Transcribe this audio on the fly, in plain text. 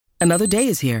Another day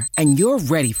is here, and you're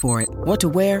ready for it. What to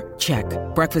wear? Check.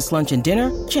 Breakfast, lunch, and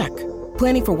dinner? Check.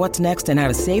 Planning for what's next and how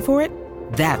to save for it?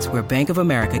 That's where Bank of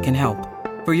America can help.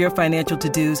 For your financial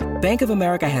to-dos, Bank of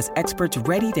America has experts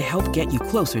ready to help get you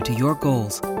closer to your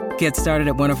goals. Get started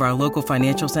at one of our local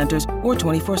financial centers or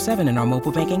 24/7 in our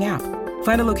mobile banking app.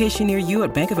 Find a location near you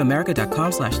at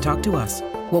bankofamerica.com/talktous.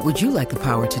 What would you like the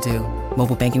power to do?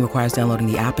 Mobile banking requires downloading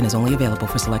the app and is only available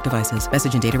for select devices.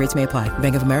 Message and data rates may apply.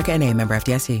 Bank of America N.A., member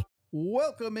FDIC.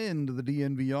 Welcome into the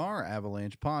DNVR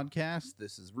Avalanche Podcast.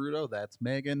 This is Rudo. That's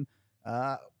Megan.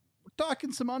 We're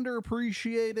talking some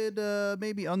underappreciated,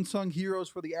 maybe unsung heroes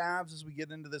for the Avs as we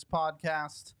get into this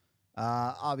podcast.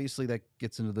 Obviously, that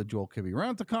gets into the Joel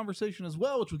Kiviranta conversation as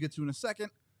well, which we'll get to in a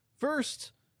second.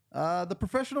 First, the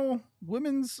Professional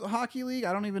Women's Hockey League.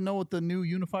 I don't even know what the new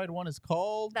unified one is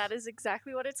called. That is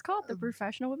exactly what it's called, the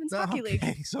Professional Women's Hockey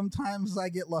League. Sometimes I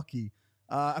get lucky.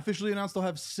 Officially announced they'll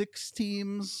have 6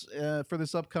 teams for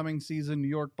this upcoming season: New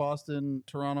York, Boston,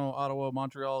 Toronto, Ottawa,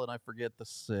 Montreal, and I forget the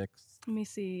 6th. Let me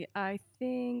see. I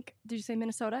think, did you say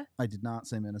Minnesota? I did not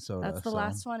say Minnesota. That's the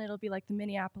last one. It'll be like the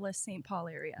Minneapolis, St. Paul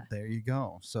area. There you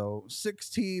go. So 6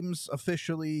 teams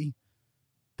officially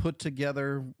put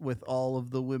together with all of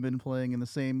the women playing in the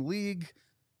same league.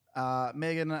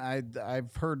 Megan,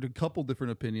 I've heard a couple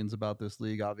different opinions about this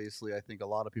league. Obviously, I think a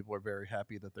lot of people are very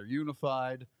happy that they're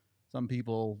unified. Some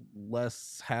people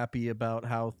less happy about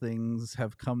how things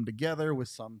have come together, with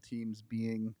some teams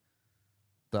being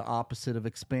the opposite of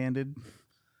expanded.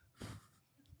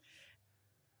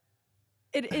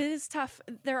 It is tough.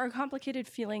 There are complicated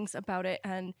feelings about it,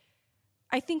 and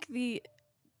I think the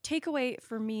takeaway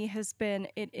for me has been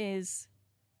it is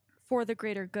for the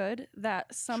greater good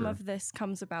that some of this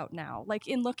comes about now. Like,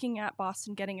 in looking at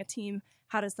Boston getting a team,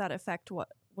 how does that affect what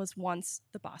was once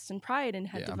the Boston Pride and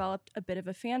had developed a bit of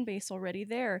a fan base already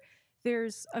there?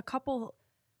 There's a couple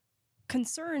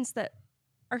concerns that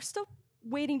are still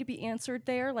waiting to be answered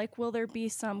there. Like, will there be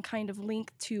some kind of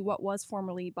link to what was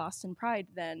formerly Boston Pride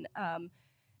then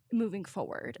moving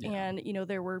forward? And, you know,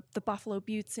 there were the Buffalo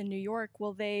Buttes in New York.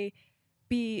 Will they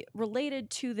be related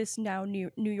to this now New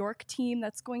York team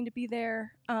that's going to be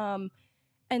there? And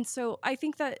so I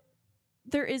think that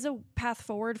there is a path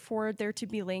forward for there to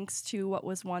be links to what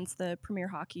was once the Premier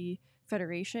Hockey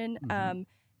Federation.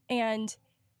 And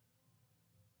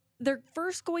they're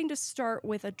first going to start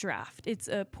with a draft. It's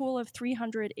a pool of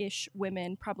 300-ish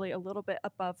women, probably a little bit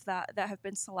above that have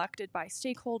been selected by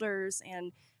stakeholders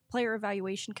and player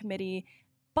evaluation committee.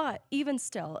 But even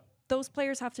still, those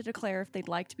players have to declare if they'd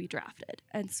like to be drafted.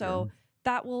 And so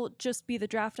that will just be the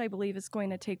draft, I believe, is going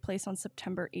to take place on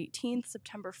September 18th.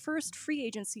 September 1st, free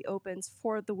agency opens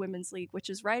for the Women's League, which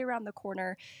is right around the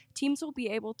corner. Teams will be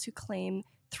able to claim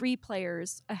 3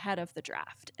 players ahead of the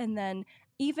draft. And then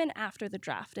even after the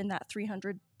draft, in that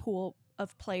 300 pool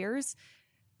of players,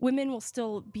 women will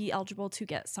still be eligible to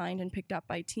get signed and picked up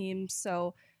by teams.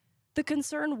 So the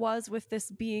concern was, with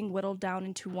this being whittled down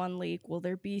into one league, will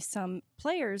there be some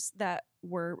players that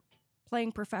were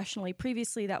playing professionally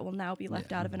previously that will now be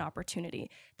left out of an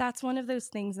opportunity? That's one of those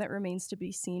things that remains to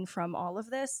be seen from all of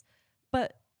this.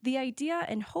 But the idea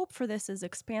and hope for this is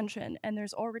expansion, and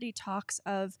there's already talks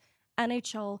of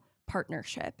NHL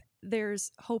partnership.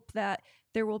 There's hope that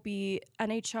there will be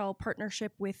NHL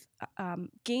partnership with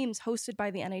games hosted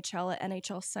by the NHL at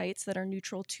NHL sites that are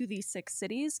neutral to these 6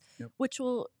 cities, which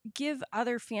will give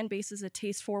other fan bases a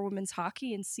taste for women's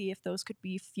hockey and see if those could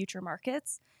be future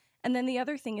markets. And then the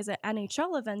other thing is, at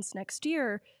NHL events next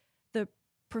year, the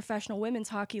Professional Women's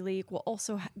Hockey League will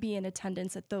also be in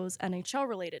attendance at those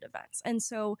NHL-related events. And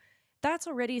so that's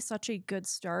already such a good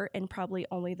start, and probably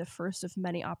only the first of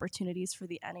many opportunities for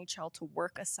the NHL to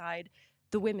work aside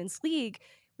the Women's League,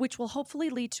 which will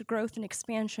hopefully lead to growth and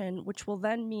expansion, which will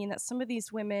then mean that some of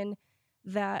these women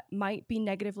that might be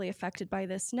negatively affected by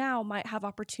this now might have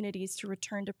opportunities to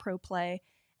return to pro play.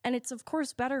 And it's, of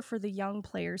course, better for the young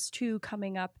players, too,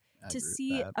 coming up to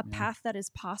see a path that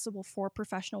is possible for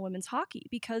professional women's hockey,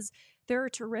 because there are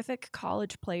terrific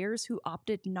college players who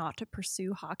opted not to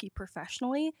pursue hockey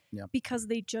professionally because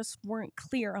they just weren't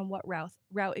clear on what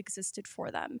route existed for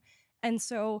them. And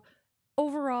so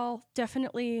overall,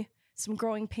 definitely some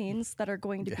growing pains that are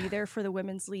going to be there for the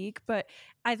Women's League. But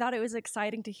I thought it was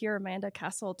exciting to hear Amanda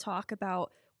Kessel talk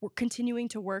about continuing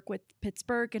to work with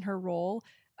Pittsburgh in her role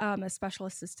as special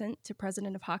assistant to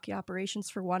president of hockey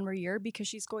operations for one more year, because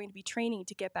she's going to be training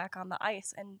to get back on the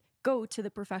ice and go to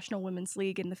the Professional Women's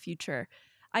League in the future.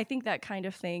 I think that kind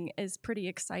of thing is pretty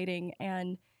exciting.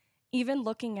 And even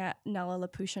looking at Nella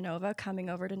Lapushanova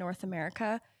coming over to North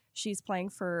America, She's playing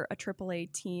for a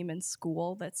AAA team in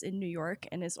school that's in New York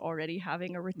and is already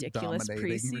having a ridiculous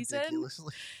preseason.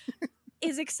 Ridiculously.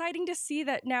 Is exciting to see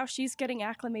that now she's getting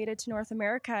acclimated to North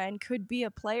America and could be a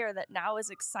player that now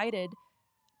is excited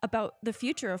about the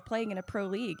future of playing in a pro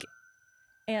league.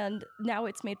 And now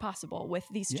it's made possible with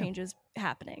these changes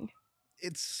happening.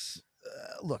 It's,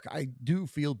 look, I do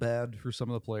feel bad for some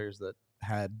of the players that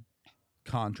had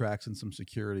contracts and some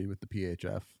security with the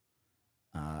PHF.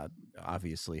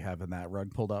 Obviously, having that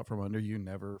rug pulled out from under you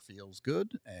never feels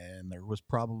good. And there was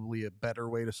probably a better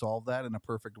way to solve that in a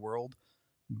perfect world.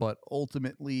 But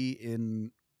ultimately,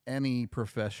 in any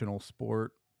professional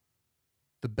sport,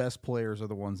 the best players are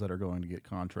the ones that are going to get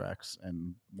contracts,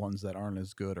 and ones that aren't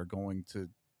as good are going to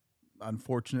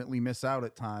unfortunately miss out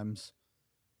at times.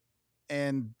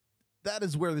 And that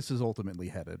is where this is ultimately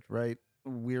headed, right?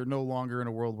 We're no longer in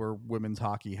a world where women's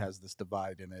hockey has this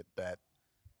divide in it that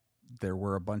there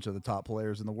were a bunch of the top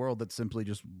players in the world that simply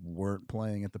just weren't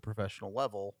playing at the professional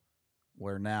level,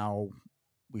 where now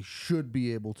we should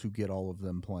be able to get all of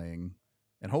them playing,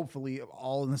 and hopefully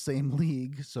all in the same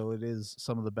league. So it is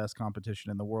some of the best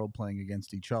competition in the world playing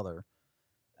against each other.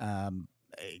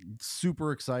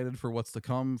 Super excited for what's to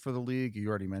come for the league. You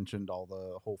already mentioned all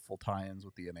the hopeful tie-ins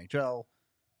with the NHL.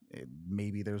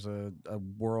 Maybe there's a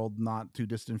world not too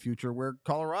distant future where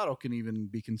Colorado can even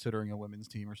be considering a women's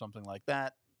team or something like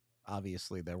that.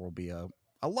 Obviously, there will be a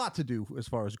lot to do as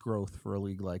far as growth for a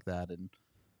league like that, and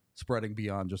spreading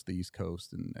beyond just the East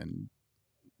Coast, and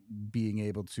being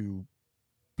able to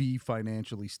be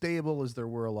financially stable, as there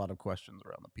were a lot of questions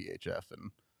around the PHF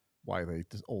and why they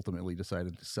ultimately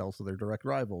decided to sell to their direct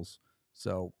rivals.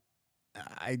 So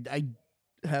I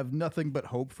have nothing but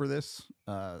hope for this.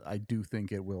 I do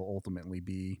think it will ultimately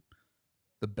be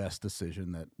the best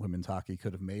decision that women's hockey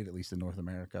could have made, at least in North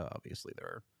America. Obviously, there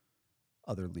are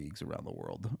other leagues around the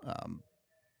world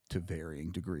to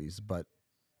varying degrees, but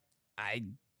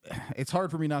it's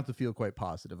hard for me not to feel quite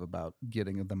positive about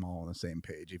getting them all on the same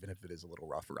page, even if it is a little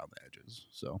rough around the edges.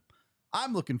 So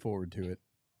I'm looking forward to it.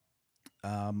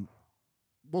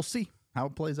 We'll see how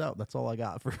it plays out. That's all I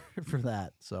got for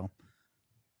that. So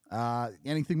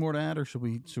anything more to add, or should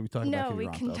we talk about Kiviranta? No, we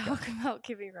can talk about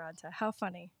Kiviranta. How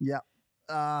funny. Yeah.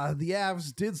 The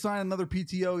Avs did sign another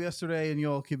PTO yesterday in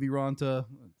Yoel Kiviranta,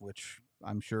 which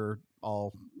I'm sure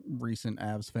all recent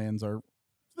Avs fans are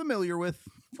familiar with.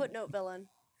 Footnote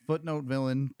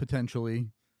villain, potentially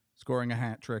scoring a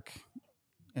hat trick,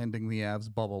 ending the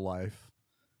Avs bubble life.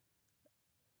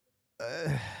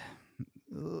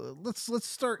 Let's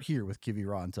start here with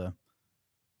Kiviranta.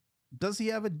 Does he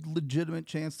have a legitimate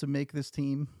chance to make this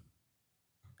team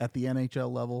at the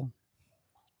NHL level?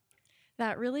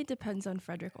 That really depends on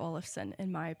Fredrik Olofsson,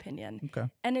 in my opinion. Okay.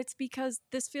 And it's because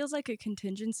this feels like a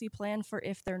contingency plan for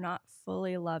if they're not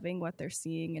fully loving what they're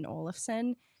seeing in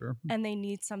Olofsson. Sure. And they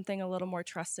need something a little more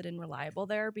trusted and reliable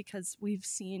there, because we've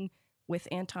seen with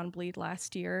Anton Bleed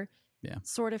last year,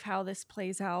 sort of how this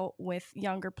plays out with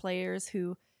younger players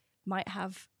who might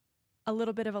have a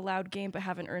little bit of a loud game but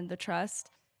haven't earned the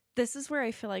trust. This is where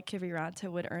I feel like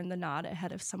Kiviranta would earn the nod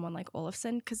ahead of someone like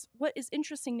Olofsson, because what is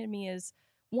interesting to me is,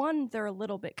 one, they're a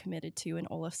little bit committed to in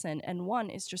Olofsson, and one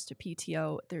is just a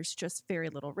PTO. There's just very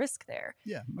little risk there.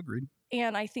 Yeah, agreed.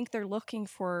 And I think they're looking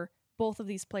for both of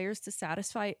these players to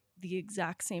satisfy the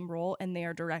exact same role, and they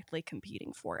are directly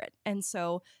competing for it. And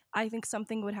so I think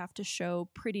something would have to show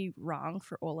pretty wrong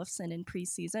for Olofsson in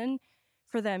preseason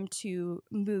for them to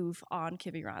move on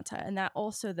Kiviranta. And that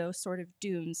also, though, sort of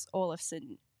dooms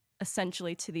Olofsson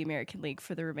essentially to the American League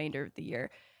for the remainder of the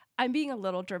year. I'm being a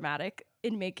little dramatic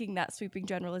in making that sweeping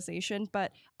generalization,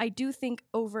 but I do think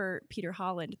over Peter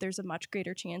Holland, there's a much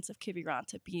greater chance of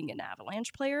Kiviranta being an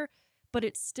Avalanche player, but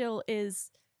it still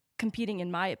is competing,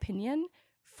 in my opinion,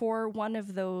 for one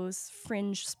of those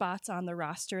fringe spots on the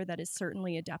roster that is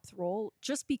certainly a depth role,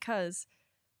 just because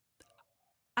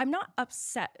I'm not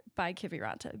upset by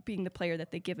Kiviranta being the player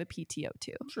that they give a PTO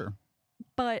to. Sure.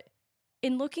 But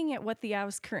in looking at what the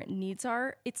Avs' current needs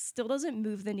are, it still doesn't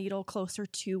move the needle closer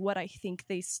to what I think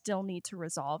they still need to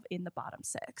resolve in the bottom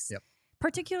six. Yep.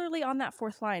 Particularly on that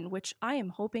fourth line, which I am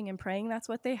hoping and praying that's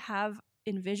what they have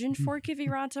envisioned for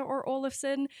Kiviranta or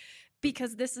Olofsson,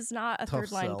 because this is not a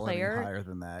third line player. Higher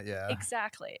than that, yeah.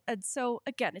 Exactly. And so,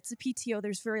 again, it's a PTO.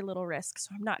 There's very little risk,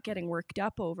 so I'm not getting worked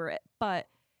up over it. But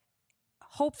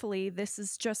hopefully this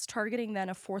is just targeting then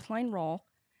a fourth line role,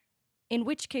 in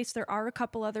which case there are a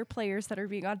couple other players that are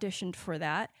being auditioned for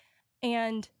that.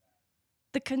 And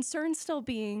the concern still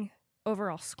being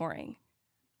overall scoring.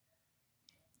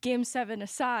 Game 7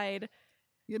 aside,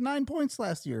 He had 9 points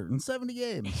last year in 70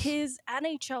 games. His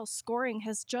NHL scoring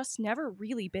has just never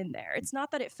really been there. It's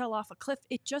not that it fell off a cliff.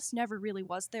 It just never really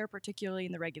was there, particularly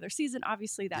in the regular season.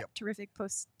 Obviously, that terrific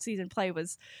postseason play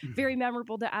was very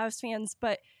memorable to Avs fans,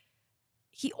 but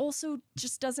he also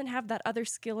just doesn't have that other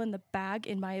skill in the bag,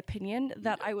 in my opinion,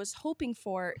 that I was hoping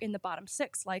for in the bottom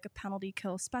six, like a penalty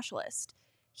kill specialist.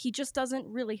 He just doesn't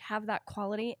really have that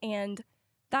quality, and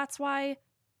that's why,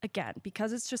 again,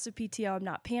 because it's just a PTO, I'm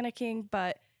not panicking,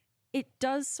 but it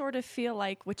does sort of feel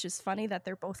like, which is funny that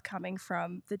they're both coming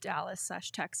from the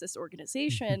Dallas/Texas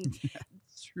organization.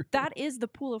 That is the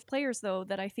pool of players, though,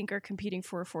 that I think are competing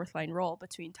for a fourth line role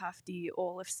between Tufte,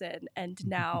 Olofsson, and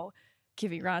now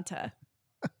Kiviranta.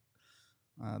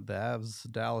 The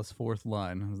Avs Dallas fourth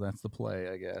line. That's the play,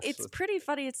 I guess. It's pretty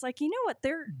funny. It's like, you know what?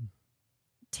 They're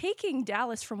taking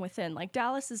Dallas from within. Like,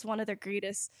 Dallas is one of their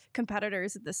greatest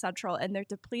competitors at the Central, and they're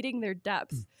depleting their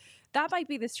depth. That might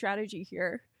be the strategy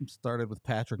here. Started with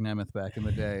Patrick Nemeth back in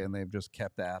the day, and they've just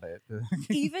kept at it.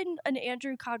 Even an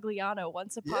Andrew Cogliano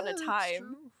once upon a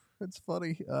time. It's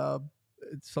funny.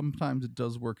 Sometimes it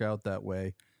does work out that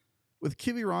way. With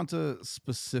Kiviranta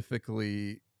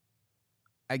specifically,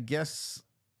 I guess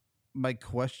my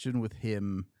question with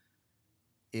him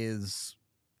is,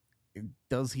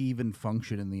 does he even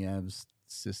function in the Avs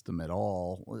system at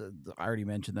all? I already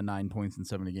mentioned the 9 points in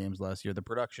 70 games last year. The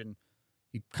production,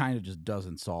 he kind of just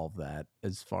doesn't solve that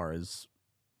as far as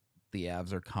the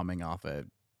Avs are coming off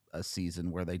a season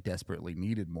where they desperately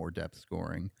needed more depth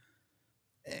scoring.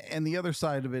 And the other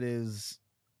side of it is,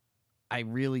 I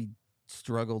really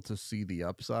struggle to see the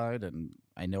upside, and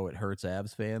I know it hurts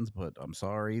Avs fans, but I'm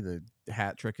sorry. The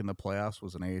hat trick in the playoffs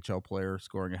was an AHL player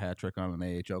scoring a hat trick on an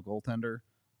AHL goaltender.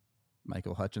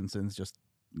 Michael Hutchinson's just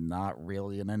not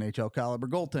really an NHL caliber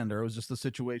goaltender. It was just the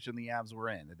situation the Avs were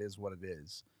in. It is what it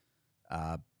is.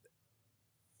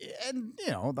 And,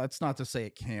 you know, that's not to say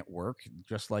it can't work.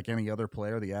 Just like any other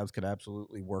player, the Avs could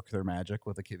absolutely work their magic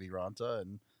with a Kiviranta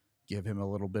and give him a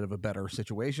little bit of a better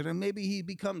situation, and maybe he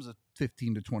becomes a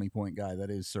 15 to 20 point guy that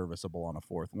is serviceable on a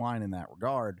fourth line in that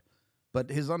regard. But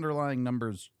his underlying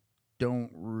numbers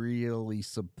don't really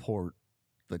support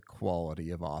the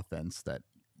quality of offense that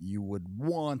you would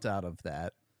want out of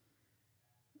that.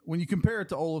 When you compare it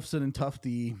to Olofsson and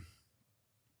Tufte,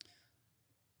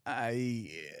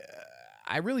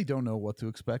 I really don't know what to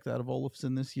expect out of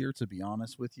Olofsson this year, to be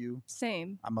honest with you.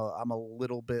 Same. I'm a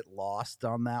little bit lost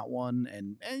on that one,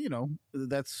 and you know,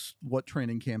 that's what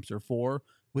training camps are for.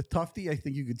 With Tufte, I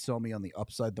think you could sell me on the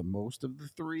upside the most of the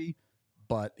three,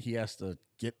 but he has to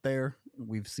get there.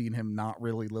 We've seen him not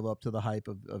really live up to the hype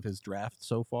of his draft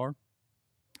so far.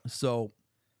 So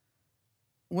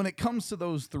when it comes to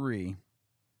those three,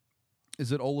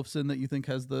 is it Olofsson that you think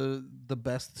has the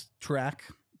best track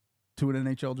to an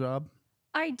NHL job?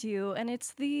 I do, and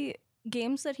it's the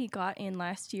games that he got in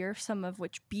last year, some of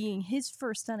which being his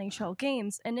first NHL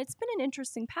games, and it's been an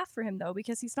interesting path for him, though,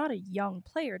 because he's not a young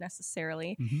player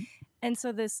necessarily, and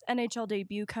so this NHL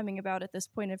debut coming about at this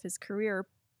point of his career,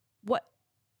 what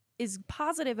is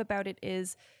positive about it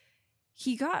is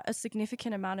he got a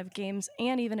significant amount of games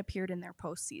and even appeared in their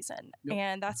postseason,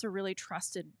 and that's a really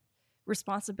trusted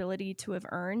responsibility to have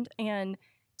earned, and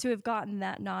to have gotten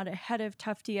that nod ahead of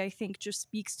Tufte, I think, just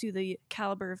speaks to the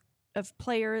caliber of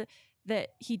player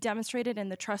that he demonstrated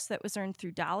and the trust that was earned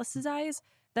through Dallas's eyes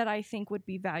that I think would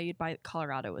be valued by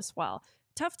Colorado as well.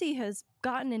 Tufte has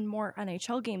gotten in more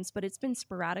NHL games, but it's been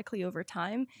sporadically over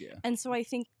time. Yeah. And so I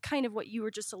think kind of what you were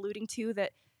just alluding to,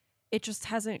 that it just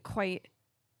hasn't quite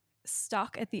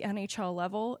stuck at the NHL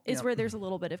level, is where there's a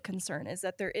little bit of concern, is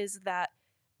that there is that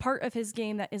part of his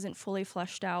game that isn't fully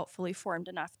fleshed out, fully formed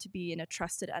enough to be in a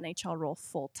trusted NHL role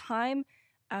full time.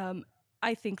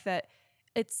 I think that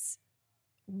it's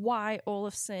why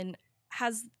Olofsson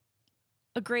has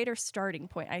a greater starting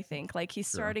point, I think. Like, he's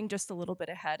starting just a little bit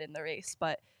ahead in the race,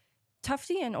 but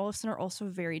Tufte and Olofsson are also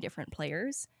very different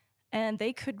players, and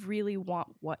they could really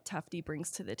want what Tufte brings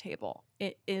to the table.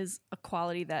 It is a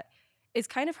quality that is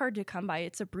kind of hard to come by.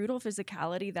 It's a brutal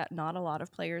physicality that not a lot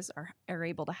of players are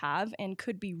able to have, and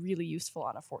could be really useful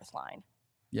on a fourth line.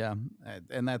 Yeah,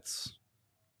 and that's,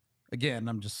 again,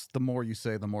 the more you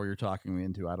say, the more you're talking me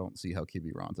into. I don't see how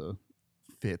Kiviranta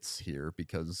fits here,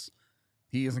 because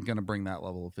he isn't going to bring that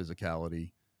level of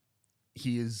physicality.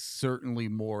 He is certainly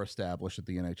more established at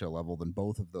the NHL level than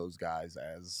both of those guys,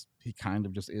 as he kind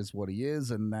of just is what he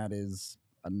is, and that is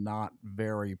a not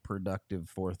very productive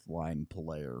fourth line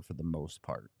player for the most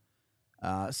part.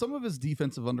 Some of his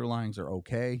defensive underlyings are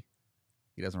okay.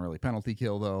 He doesn't really penalty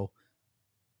kill, though.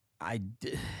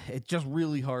 It's just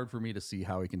really hard for me to see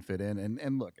how he can fit in.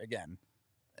 And look, again,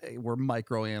 we're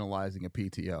microanalyzing a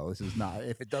PTO. This is not,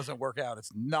 if it doesn't work out,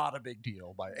 it's not a big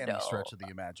deal by any stretch of the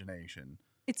imagination.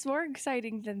 It's more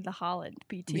exciting than the Holland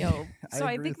PTO. So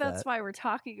I think that's why we're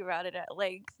talking about it at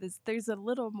length. There's a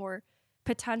little more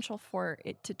potential for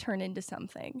it to turn into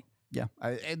something. Yeah.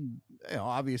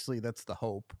 Obviously that's the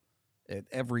hope.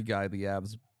 Every guy the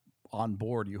Avs on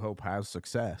board, you hope, has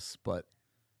success, but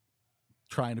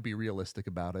trying to be realistic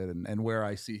about it and where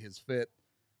I see his fit,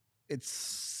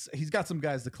 he's got some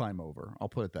guys to climb over. I'll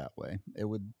put it that way.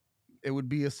 It would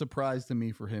be a surprise to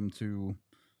me for him to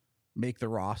make the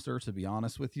roster, to be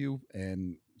honest with you,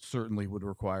 and certainly would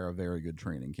require a very good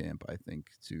training camp, I think,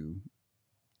 to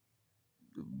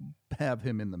have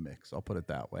him in the mix. I'll put it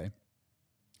that way.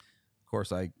 Of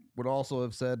course, I would also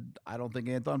have said I don't think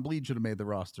Anton Bleed should have made the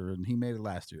roster, and he made it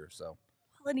last year. So,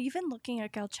 well, and even looking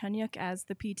at Galchenyuk as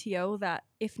the PTO that,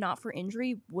 if not for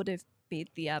injury, would have made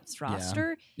the Avs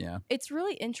roster. Yeah. It's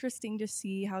really interesting to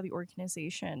see how the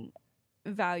organization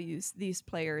values these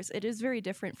players. It is very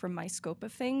different from my scope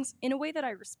of things in a way that I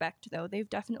respect, though. They've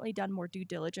definitely done more due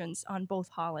diligence on both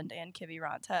Holland and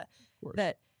Kiviranta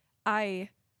that I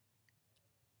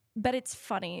bet it's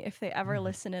funny if they ever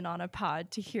listen in on a pod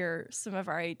to hear some of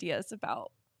our ideas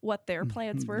about what their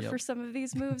plans were for some of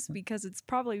these moves, because it's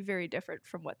probably very different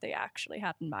from what they actually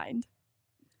had in mind.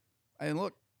 And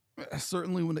look,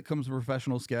 certainly when it comes to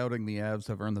professional scouting, the Avs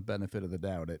have earned the benefit of the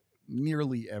doubt at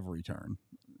nearly every turn.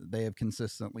 They have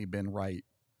consistently been right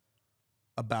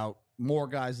about more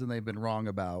guys than they've been wrong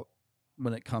about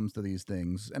when it comes to these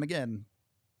things. And again,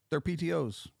 they're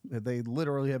PTOs. They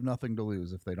literally have nothing to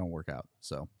lose if they don't work out.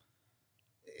 So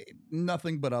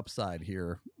nothing but upside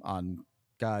here on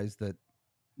guys that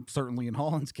certainly in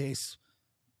Holland's case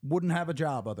wouldn't have a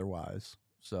job otherwise.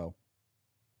 So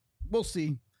we'll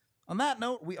see. On that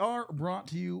note, we are brought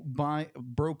to you by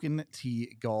Broken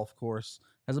T Golf Course.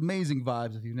 Has amazing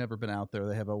vibes if you've never been out there.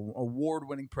 They have an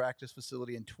award-winning practice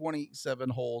facility and 27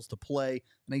 holes to play,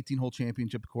 an 18-hole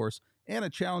championship course, and a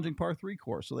challenging par 3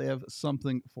 course. So they have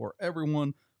something for everyone.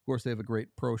 Of course, they have a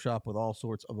great pro shop with all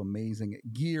sorts of amazing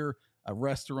gear, a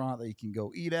restaurant that you can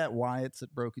go eat at, Wyatt's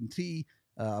at Broken T,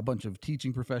 a bunch of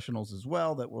teaching professionals as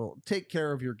well that will take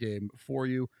care of your game for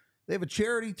you. They have a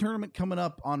charity tournament coming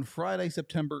up on Friday,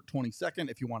 September 22nd.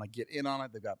 If you want to get in on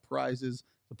it, they've got prizes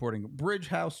supporting Bridge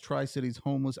House Tri-Cities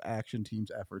Homeless Action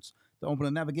Team's efforts to open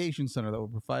a navigation center that will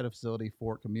provide a facility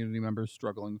for community members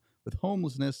struggling with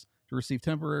homelessness to receive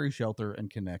temporary shelter and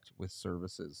connect with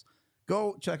services.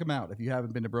 Go check them out. If you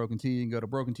haven't been to Broken Tee, you can go to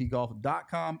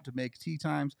brokentgolf.com to make tee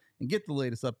times and get the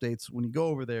latest updates. When you go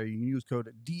over there, you can use code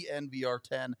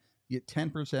DNVR10. Get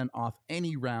 10% off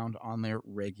any round on their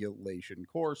regulation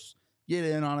course. Get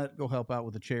in on it. Go help out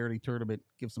with the charity tournament.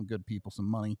 Give some good people some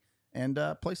money. And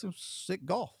play some sick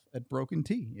golf at Broken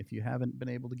Tee if you haven't been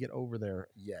able to get over there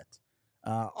yet.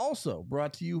 Also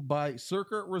brought to you by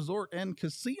Circa Resort and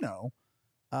Casino.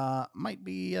 Might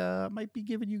be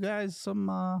giving you guys some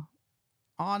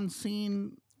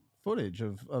on-scene footage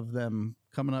of them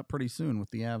coming up pretty soon with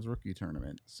the Avs rookie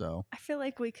tournament. So I feel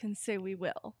like we can say we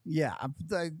will. Yeah,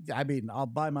 I mean, I'll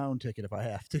buy my own ticket if I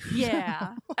have to.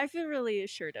 Yeah, I feel really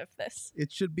assured of this.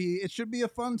 It should be a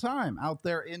fun time out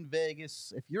there in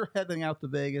Vegas. If you're heading out to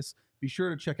Vegas, be sure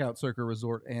to check out Circa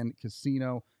Resort and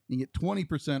Casino. You can get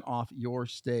 20% off your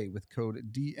stay with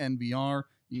code DNVR.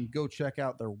 You can go check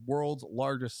out their world's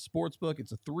largest sportsbook.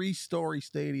 It's a 3-story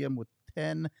stadium with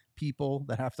 10 people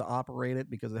that have to operate it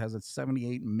because it has a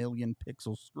 78 million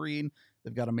pixel screen.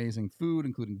 They've got amazing food,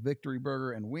 including Victory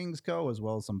Burger and Wings Co., as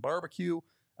well as some barbecue.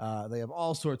 They have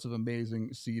all sorts of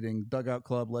amazing seating: Dugout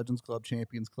Club, Legends Club,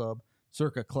 Champions Club,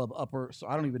 Circa Club Upper. So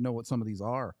I don't even know what some of these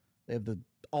are. They have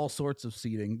all sorts of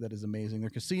seating that is amazing. Their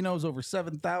casino's over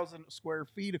 7,000 square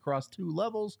feet across 2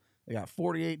 levels. They got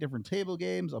 48 different table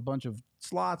games, a bunch of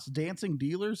slots. Dancing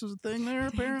dealers is a thing there,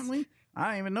 apparently.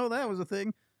 I didn't even know that was a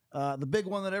thing. The big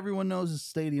one that everyone knows is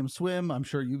Stadium Swim. I'm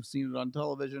sure you've seen it on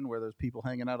television where there's people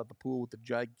hanging out at the pool with the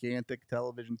gigantic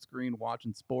television screen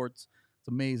watching sports. It's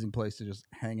an amazing place to just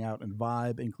hang out and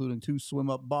vibe, including 2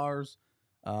 swim-up bars.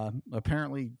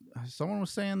 Apparently, someone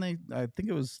was saying I think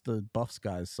it was the Buffs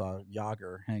guys saw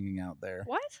Yager hanging out there.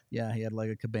 What? Yeah, he had like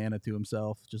a cabana to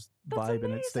himself, just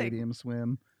vibing at Stadium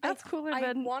Swim. That's cooler I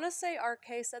than... want to say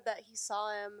RK said that he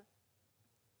saw him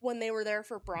when they were there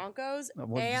for Broncos and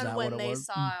when they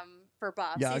saw him for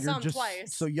Buffs. Yager, he saw him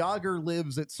twice. So Yager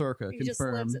lives at Circa. He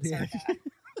confirmed. just lives at Circa.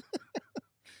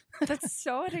 That's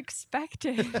so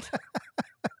unexpected.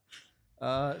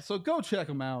 So go check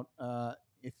them out.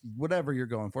 If whatever you're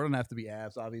going for, it doesn't have to be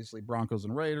Avs. Obviously, Broncos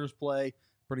and Raiders play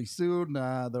pretty soon.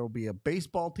 There will be a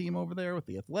baseball team over there with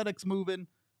the Athletics moving.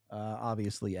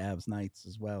 Obviously, Avs Knights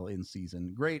as well in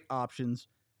season. Great options.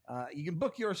 You can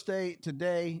book your stay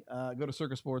today. Go to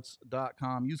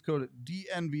circusports.com. Use code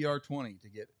DNVR20 to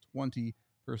get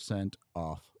 20%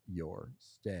 off your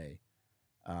stay.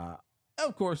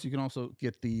 Of course, you can also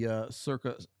get the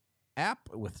Circa app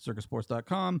with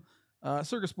circusports.com.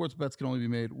 Circa Sports bets can only be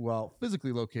made while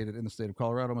physically located in the state of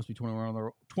Colorado. Must be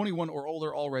 21 or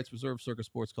older. All rights reserved. Circa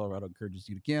Sports Colorado encourages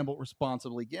you to gamble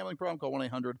responsibly. Gambling problem? Call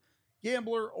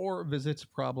 1-800-GAMBLER or visit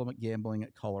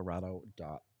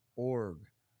problematgambling@colorado.org.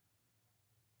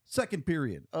 Second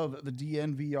period of the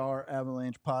DNVR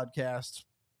Avalanche podcast.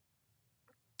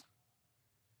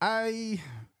 I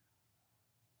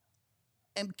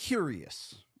am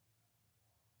curious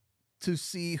to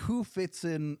see who fits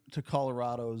in to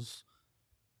Colorado's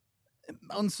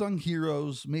unsung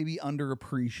heroes, maybe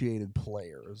underappreciated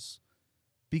players,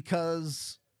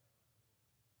 because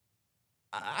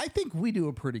I think we do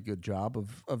a pretty good job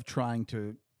of trying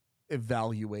to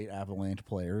evaluate Avalanche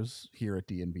players here at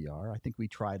DNVR. I think we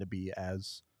try to be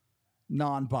as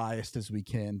non-biased as we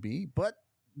can be, but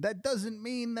that doesn't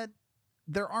mean that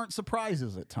there aren't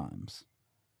surprises at times.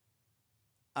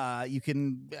 You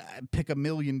can pick a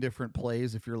million different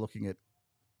plays if you're looking at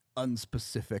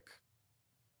unspecific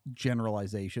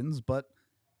generalizations, but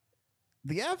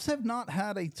the Avs have not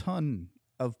had a ton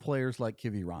of players like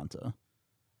Kiviranta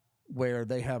where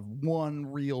they have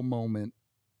one real moment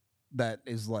that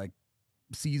is like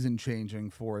season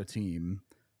changing for a team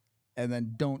and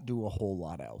then don't do a whole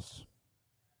lot else.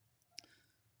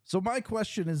 So my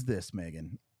question is this,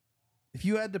 Megan. If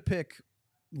you had to pick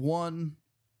one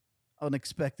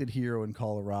unexpected hero in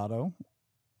Colorado,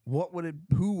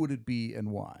 who would it be and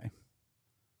why?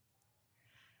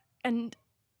 And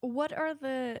what are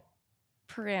the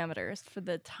parameters for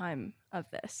the time of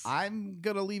this? I'm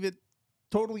going to leave it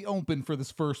totally open for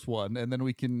this first one, and then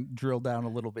we can drill down a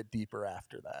little bit deeper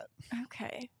after that.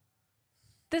 Okay.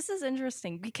 This is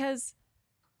interesting because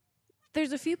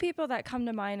there's a few people that come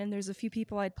to mind, and there's a few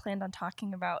people I'd planned on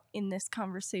talking about in this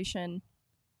conversation.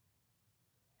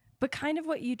 But kind of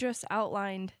what you just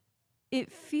outlined,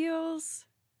 it feels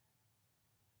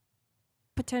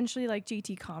potentially like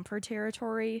GT Comfort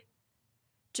territory,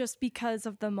 just because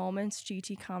of the moments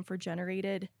GT Comfort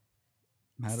generated,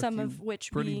 some of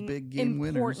which being big game important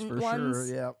winners for ones,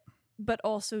 sure. Yeah. but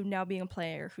also now being a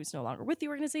player who's no longer with the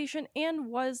organization and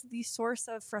was the source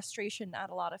of frustration at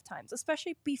a lot of times,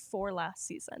 especially before last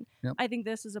season. Yep. I think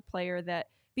this is a player that,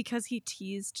 because he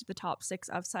teased the top six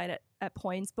upside at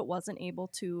points, but wasn't able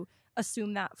to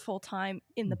assume that full time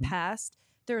in the past,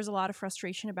 there was a lot of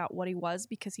frustration about what he was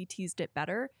because he teased it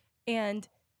better. And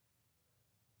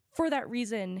for that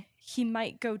reason, he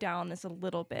might go down as a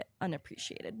little bit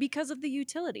unappreciated because of the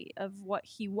utility of what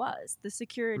he was, the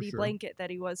security blanket that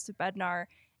he was to Bednar.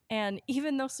 And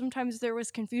even though sometimes there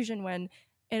was confusion when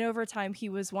in overtime he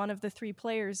was one of the three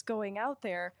players going out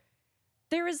there,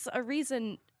 there was a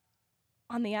reason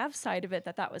on the Avs side of it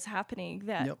that was happening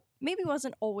that maybe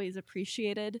wasn't always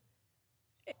appreciated,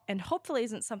 and hopefully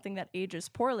isn't something that ages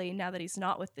poorly now that he's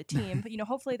not with the team. But,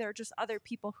 hopefully there are just other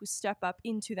people who step up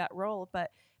into that role.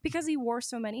 But because he wore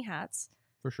so many hats,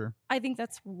 for sure, I think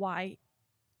that's why,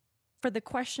 for the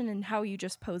question and how you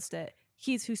just posed it,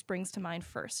 he's who springs to mind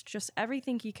first. Just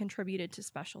everything he contributed to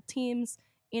special teams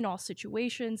in all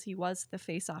situations. He was the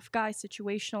face-off guy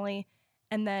situationally.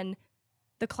 And then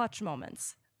the clutch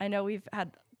moments. I know we've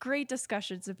had great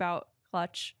discussions about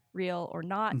clutch, real or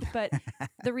not, but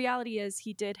the reality is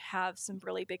he did have some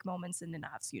really big moments in an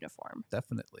Avs uniform.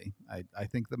 Definitely. I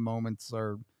think the moments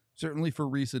are certainly for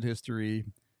recent history.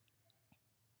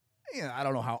 Yeah, I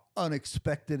don't know how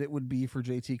unexpected it would be for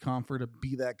JT Compher to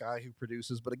be that guy who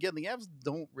produces, but again, the Avs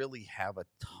don't really have a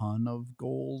ton of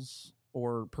goals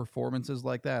or performances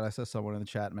like that. I saw someone in the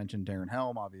chat mention Darren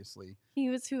Helm, obviously.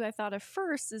 He was who I thought of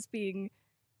first as being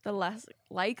the less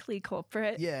likely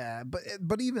culprit. Yeah,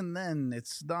 but even then,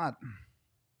 it's not.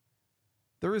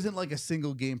 There isn't like a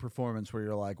single game performance where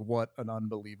you're like, what an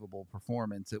unbelievable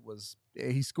performance. It was,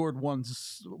 he scored one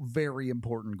very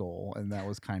important goal, and that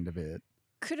was kind of it.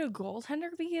 Could a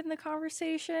goaltender be in the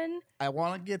conversation? I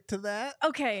want to get to that.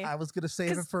 Okay. I was going to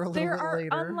save it for a little bit later.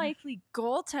 There are unlikely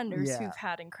goaltenders who've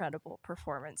had incredible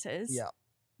performances. Yeah.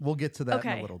 We'll get to that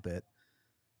in a little bit.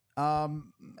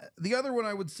 The other one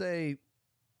I would say,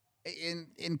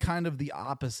 in kind of the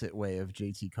opposite way of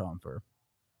JT Compher,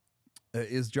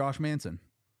 is Josh Manson.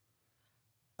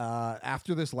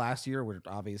 After this last year, which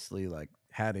obviously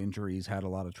had injuries, had a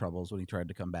lot of troubles when he tried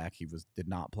to come back, did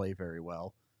not play very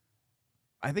well.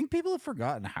 I think people have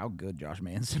forgotten how good Josh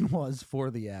Manson was for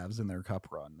the Avs in their cup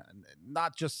run, and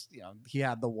not just he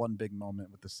had the one big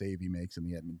moment with the save he makes in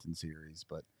the Edmonton series,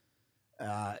 but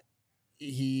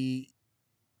He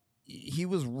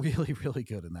was really, really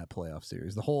good in that playoff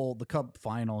series. The Cup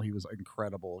final, he was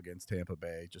incredible against Tampa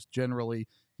Bay. Just generally,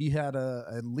 he had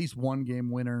at least one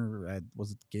game winner.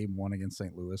 Was it game one against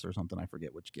St. Louis or something? I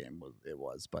forget which game it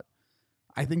was. But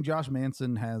I think Josh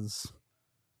Manson has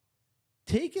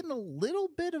taken a little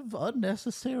bit of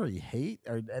unnecessary hate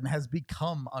and has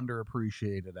become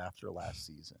underappreciated after last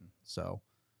season. So,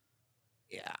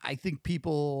 yeah, I think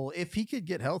people, if he could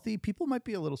get healthy, people might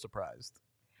be a little surprised.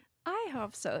 I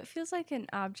hope so. It feels like an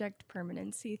object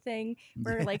permanency thing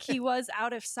where like he was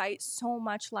out of sight so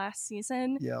much last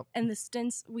season. Yep. And the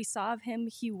stints we saw of him,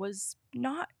 he was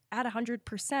not at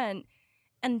 100%.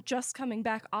 And just coming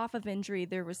back off of injury,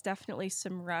 there was definitely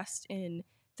some rust in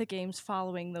the games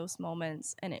following those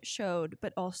moments, and it showed.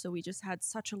 But also we just had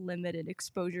such a limited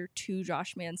exposure to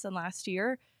Josh Manson last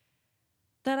year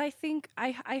that I think,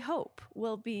 I hope,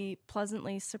 we'll be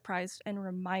pleasantly surprised and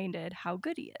reminded how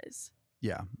good he is.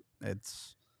 Yeah.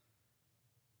 It's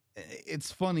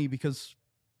funny because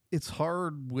it's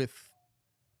hard with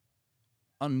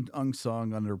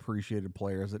unsung, underappreciated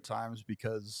players at times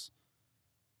because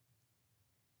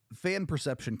fan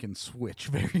perception can switch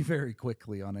very, very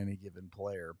quickly on any given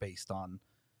player based on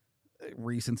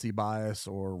recency bias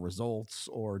or results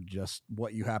or just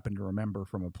what you happen to remember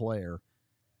from a player.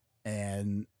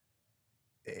 And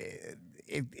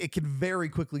it can very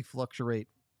quickly fluctuate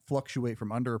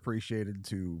from underappreciated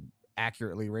to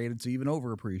accurately rated to even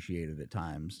overappreciated at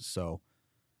times. So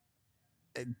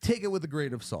take it with a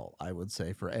grain of salt, I would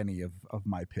say, for any of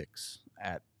my picks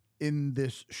in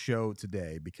this show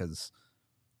today, because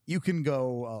you can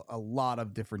go a lot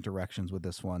of different directions with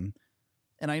this one.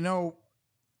 And I know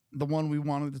the one we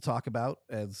wanted to talk about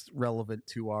as relevant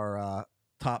to our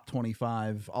top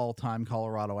 25 all-time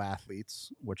Colorado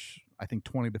athletes, which I think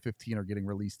 20 to 15 are getting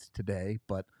released today,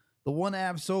 but the one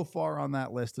Av so far on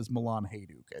that list is Milan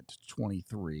Hajduk at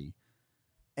 23.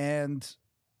 And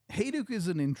Hajduk is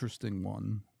an interesting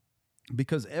one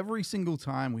because every single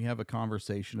time we have a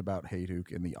conversation about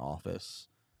Hajduk in the office,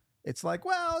 it's like,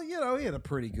 well, he had a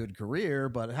pretty good career,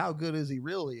 but how good is he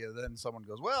really? And then someone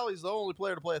goes, well, he's the only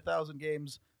player to play 1,000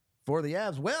 games for the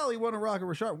Avs. Well, he won a Rocket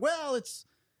Richard. Well,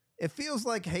 it feels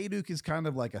like Hajduk is kind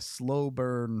of like a slow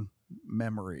burn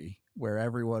memory where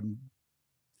everyone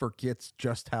forgets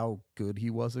just how good he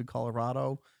was in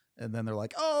Colorado. And then they're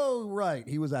like, oh, right.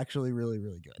 He was actually really,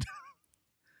 really good.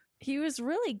 He was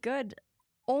really good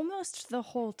almost the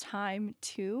whole time,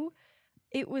 too.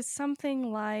 It was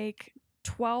something like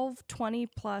 12, 20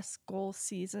 plus goal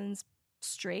seasons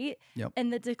straight. Yep.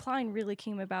 And the decline really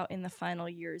came about in the final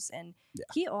years. And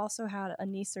he also had a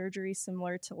knee surgery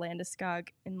similar to Landeskog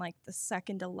in like the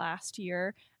second to last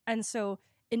year. And so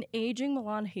an aging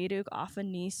Milan Hajduk off a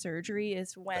knee surgery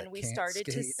is when we started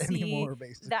to see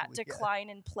that decline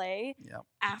in play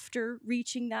after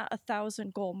reaching that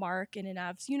 1,000 goal mark in an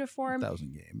Avs uniform.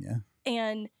 1,000 game, yeah.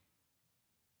 And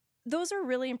those are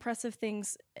really impressive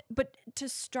things. But to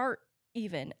start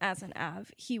even as an Av,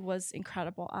 he was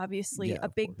incredible. Obviously, a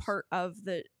big part of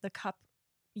the Cup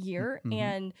year. Mm-hmm.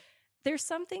 And there's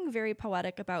something very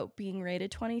poetic about being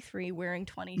rated 23, wearing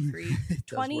 23,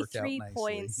 23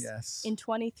 points in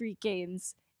 23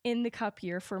 games in the Cup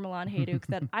year for Milan Hajduk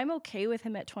that I'm okay with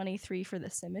him at 23 for the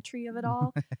symmetry of it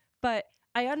all. But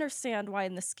I understand why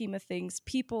in the scheme of things,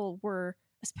 people were,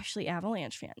 especially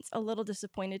Avalanche fans, a little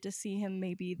disappointed to see him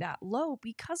maybe that low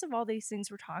because of all these things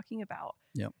we're talking about.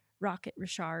 Yep. Rocket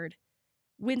Richard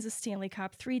wins a Stanley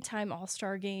Cup, 3-time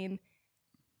All-Star game,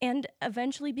 and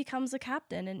eventually becomes a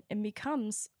captain and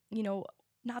becomes,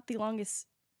 not the longest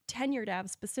tenured Av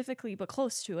specifically, but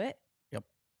close to it. Yep.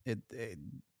 It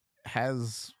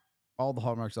has all the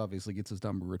hallmarks, obviously, gets his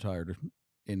number retired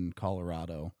in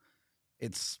Colorado.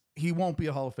 He won't be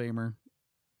a Hall of Famer.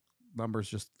 Numbers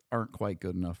just aren't quite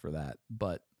good enough for that,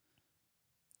 but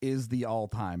is the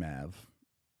all-time Av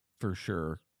for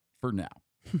sure for now.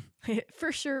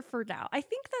 For sure for now. I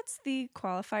think that's the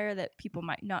qualifier that people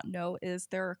might not know is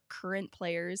there are current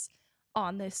players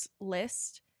on this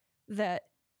list that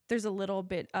there's a little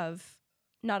bit of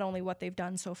not only what they've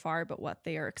done so far, but what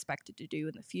they are expected to do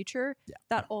in the future. Yeah.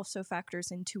 That also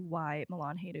factors into why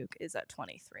Milan Hajduk is at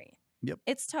 23. Yep.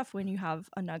 It's tough when you have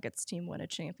a Nuggets team win a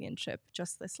championship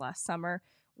just this last summer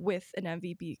with an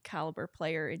MVP caliber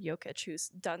player in Jokic who's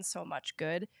done so much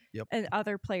good, and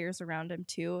other players around him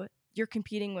too. You're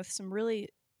competing with some really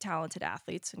talented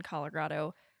athletes in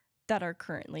Colorado that are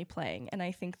currently playing. And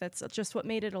I think that's just what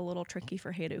made it a little tricky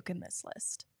for Hajduk in this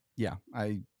list. Yeah,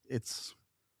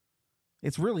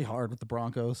 It's really hard with the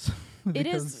Broncos. It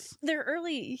is their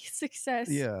early success.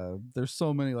 Yeah, there's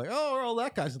so many like, oh, well,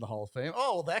 that guy's in the Hall of Fame.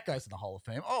 Oh, well, that guy's in the Hall of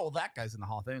Fame. Oh, well, that guy's in the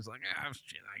Hall of Fame. It's like,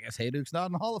 shit, I guess Hayduke's not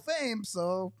in the Hall of Fame,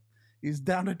 so he's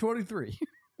down to 23.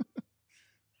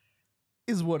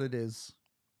 Is what it is.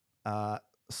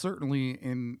 Certainly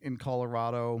in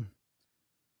Colorado,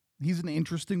 he's an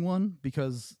interesting one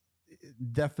because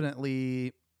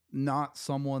definitely not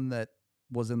someone that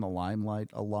was in the limelight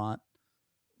a lot.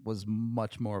 Was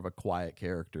much more of a quiet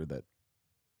character that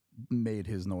made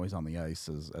his noise on the ice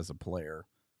as a player.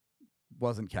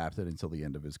 Wasn't captain until the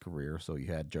end of his career, so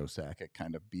you had Joe Sakic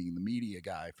kind of being the media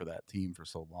guy for that team for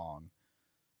so long.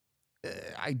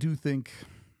 I do think,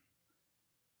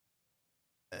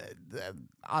 that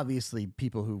obviously,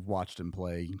 people who've watched him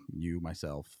play, you,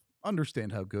 myself,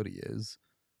 understand how good he is,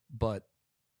 but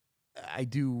I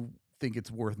do think it's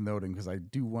worth noting because I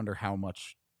do wonder how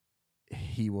much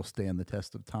he will stand the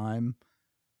test of time,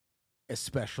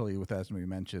 especially with, as we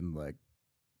mentioned, like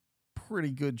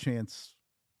pretty good chance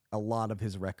a lot of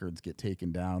his records get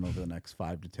taken down over the next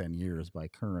 5 to 10 years by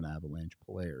current Avalanche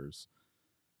players.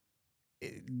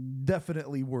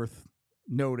 Definitely worth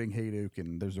noting Hayduke,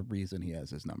 and there's a reason he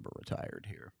has his number retired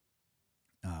here.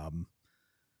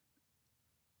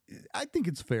 I think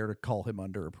it's fair to call him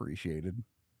underappreciated.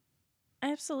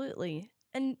 Absolutely.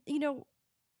 And,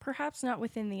 perhaps not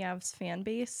within the Avs fan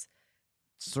base.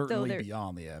 Certainly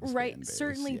beyond the Avs right, fan base.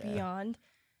 Certainly beyond.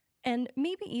 And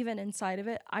maybe even inside of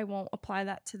it. I won't apply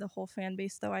that to the whole fan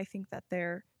base, though. I think that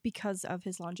because of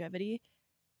his longevity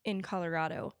in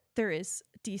Colorado, there is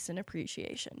decent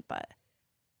appreciation. But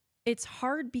it's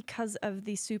hard because of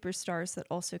the superstars that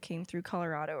also came through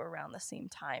Colorado around the same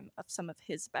time of some of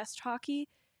his best hockey.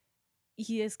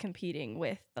 He is competing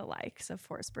with the likes of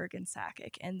Forsberg and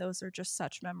Sakic, and those are just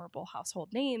such memorable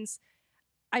household names.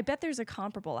 I bet there's a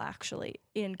comparable, actually,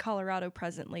 in Colorado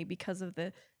presently because of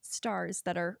the stars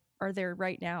that are there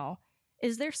right now.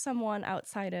 Is there someone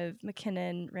outside of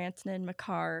McKinnon, Rantanen,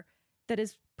 Makar that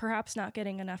is perhaps not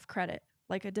getting enough credit,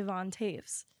 like a Devon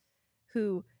Toews,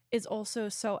 who is also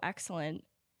so excellent?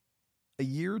 A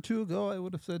year or two ago, I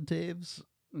would have said Toews.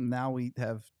 Now we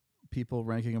have people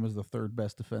ranking him as the third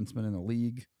best defenseman in the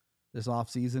league this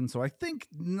offseason. So I think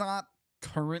not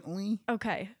currently.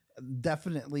 Okay.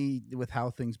 Definitely with how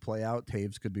things play out,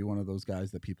 Toews could be one of those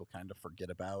guys that people kind of forget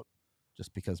about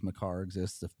just because Makar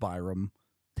exists. If Byram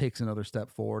takes another step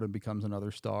forward and becomes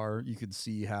another star, you could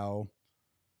see how,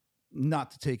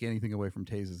 not to take anything away from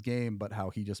Toews' game, but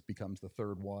how he just becomes the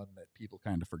third one that people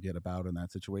kind of forget about in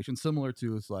that situation. Similar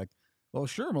to, it's like, well,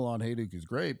 sure, Milan Hayduke is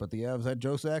great, but the Avs had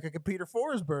Joe Sakic and Peter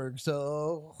Forsberg,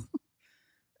 so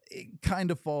it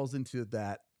kind of falls into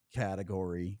that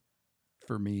category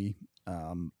for me.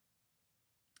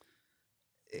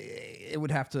 It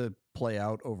would have to play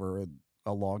out over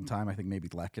a long time. I think maybe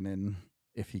Lehkonen,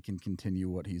 if he can continue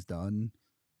what he's done,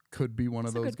 could be one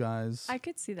of those guys. I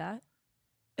could see that.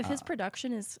 If his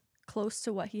production is close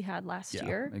to what he had last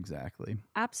year. Exactly.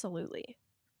 Absolutely.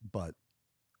 But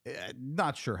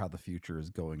not sure how the future is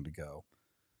going to go.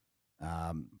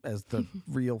 As the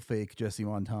real fake Jesse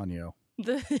Montano.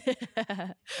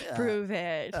 Prove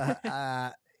it.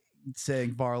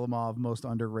 Saying Varlamov, most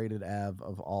underrated Av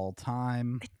of all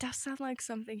time. It does sound like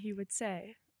something he would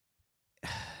say.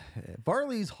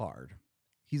 Varley's hard.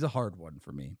 He's a hard one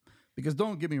for me. Because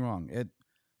don't get me wrong,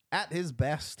 at his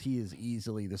best, he is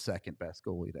easily the second best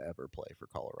goalie to ever play for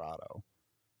Colorado.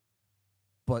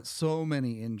 But so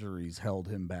many injuries held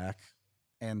him back,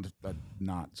 and a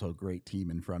not so great team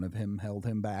in front of him held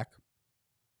him back,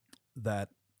 that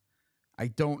I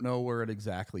don't know where it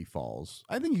exactly falls.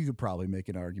 I think you could probably make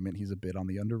an argument he's a bit on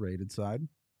the underrated side.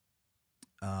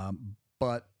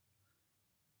 But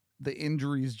the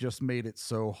injuries just made it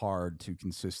so hard to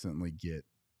consistently get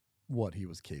what he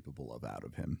was capable of out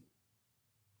of him.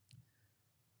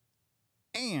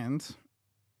 And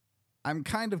I'm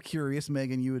kind of curious,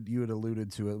 Megan, you had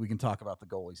alluded to it. We can talk about the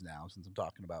goalies now since I'm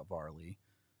talking about Varley.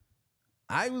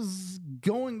 I was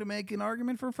going to make an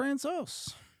argument for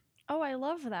Francouz. Oh, I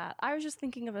love that. I was just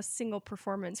thinking of a single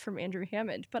performance from Andrew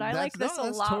Hammond, but I like this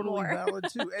a lot totally more. Valid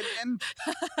too. And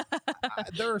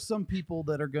there are some people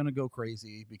that are going to go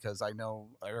crazy because I know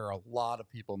there are a lot of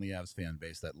people in the Avs fan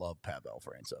base that love Pavel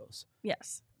Francouz.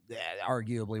 Yes.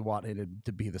 Arguably wanted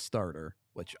to be the starter,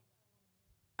 which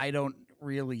I don't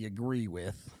really agree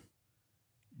with,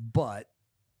 but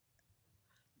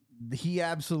he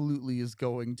absolutely is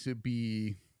going to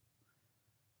be.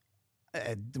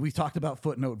 We talked about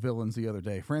footnote villains the other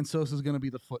day. Francouz is going to be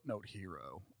the footnote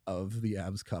hero of the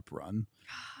Avs Cup run.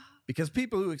 Because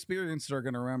people who experienced it are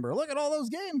going to remember, look at all those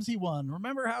games he won.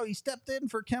 Remember how he stepped in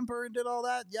for Kemper and did all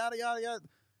that? Yada, yada, yada.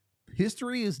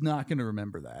 History is not going to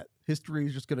remember that. History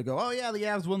is just going to go, oh, yeah, the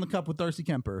Avs won the cup with Darcy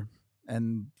Kemper.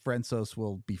 And Francouz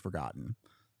will be forgotten.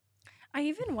 I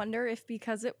even wonder if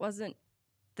because it wasn't,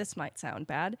 this might sound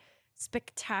bad,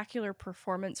 spectacular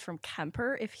performance from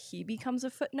Kemper, if he becomes a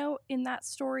footnote in that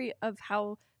story of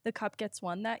how the cup gets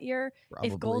won that year. Probably.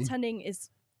 If goaltending is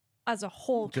as a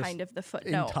whole Just kind of the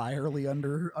footnote. Entirely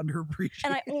underappreciated.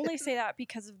 And I only say that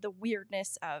because of the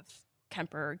weirdness of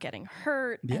Kemper getting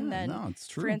hurt and then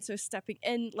Francouz stepping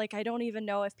in. Like, I don't even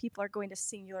know if people are going to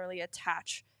singularly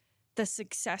attach the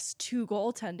success to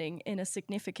goaltending in a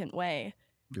significant way.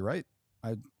 You're right.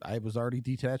 I was already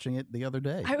detaching it the other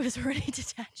day. I was already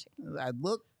detaching.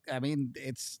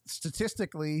 It's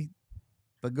statistically,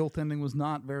 the goaltending was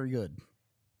not very good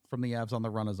from the Avs on the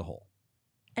run as a whole.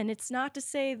 And it's not to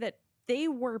say that they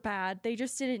were bad. They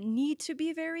just didn't need to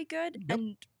be very good. Yep.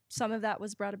 And some of that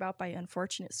was brought about by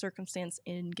unfortunate circumstance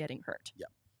in getting hurt. Yeah,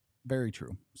 very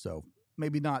true. So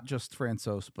maybe not just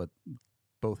Francouz, but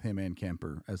both him and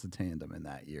Kemper as the tandem in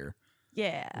that year.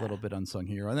 Yeah. A little bit unsung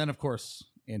hero. And then, of course,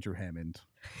 Andrew Hammond.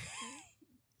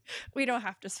 We don't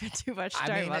have to spend too much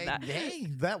time on that. Hey,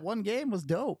 that one game was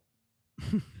dope.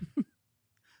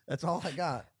 That's all I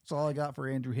got. That's all I got for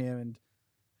Andrew Hammond.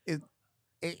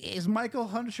 Is Michael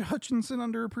Hutchinson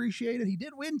underappreciated? He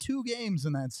did win 2 games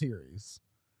in that series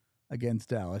against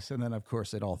Dallas. And then, of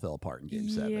course, it all fell apart in Game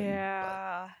 7.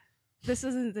 Yeah. This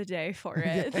isn't the day for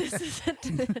it. This isn't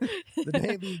the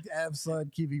day the Avs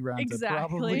slid Kiwi round. Exactly.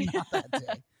 Probably not that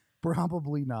day.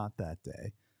 Probably not that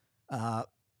day.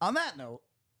 On that note,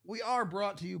 we are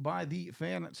brought to you by the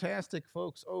fantastic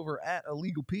folks over at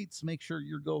Illegal Pete's. Make sure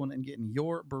you're going and getting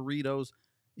your burritos.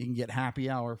 You can get happy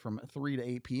hour from 3 to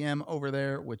 8 p.m. over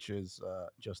there, which is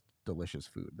just delicious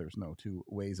food. There's no two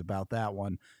ways about that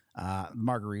one.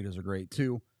 Margaritas are great,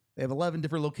 too. They have 11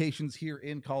 different locations here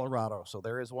in Colorado, so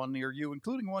there is one near you,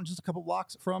 including one just a couple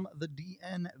blocks from the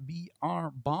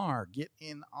DNVR bar. Get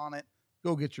in on it.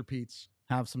 Go get your Pete's.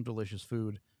 Have some delicious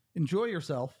food. Enjoy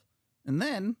yourself. And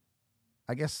then,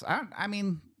 I guess,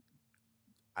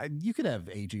 you could have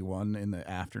AG1 in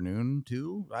the afternoon,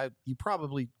 too. You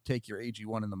probably take your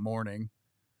AG1 in the morning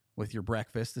with your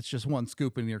breakfast. It's just 1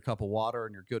 scoop in your cup of water,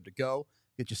 and you're good to go.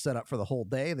 Get you set up for the whole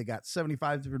day. They got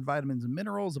 75 different vitamins and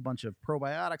minerals, a bunch of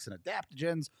probiotics and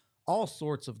adaptogens, all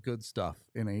sorts of good stuff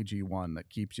in AG1 that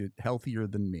keeps you healthier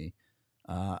than me.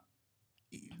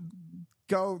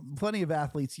 Plenty of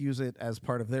athletes use it as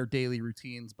part of their daily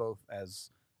routines, both as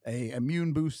a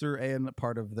immune booster and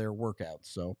part of their workouts.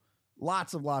 So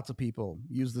lots of people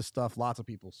use this stuff. Lots of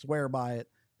people swear by it.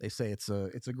 They say it's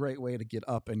a great way to get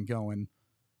up and going.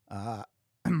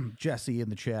 Jesse in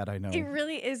the chat, I know. It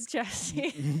really is Jesse.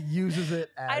 He uses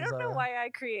it as I don't know why I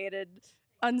created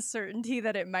uncertainty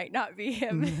that it might not be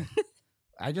him.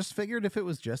 I just figured if it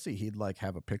was Jesse, he'd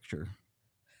have a picture.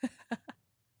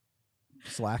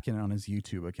 Slacking on his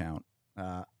YouTube account.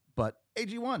 But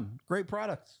AG1, great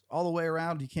products all the way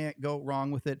around. You can't go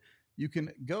wrong with it. You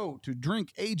can go to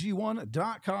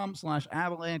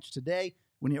drinkag1.com/avalanche today.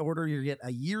 When you order, you get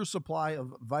a year's supply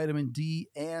of vitamin D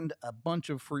and a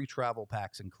bunch of free travel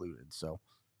packs included. So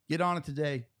get on it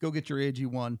today. Go get your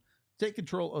AG1. Take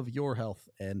control of your health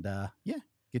and,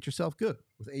 get yourself good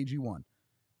with AG1.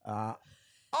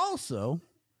 Also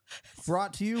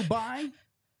brought to you by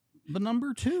the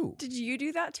number 2. Did you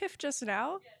do that, Tiff, just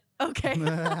now? Okay.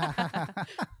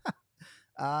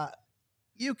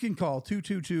 You can call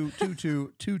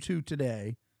 222-2222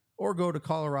 today. Or go to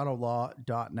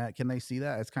coloradolaw.net. Can they see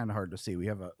that? It's kind of hard to see. We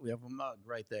have a mug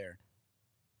right there.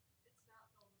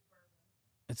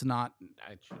 It's not.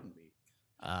 It shouldn't be.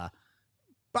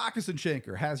 Bacchus and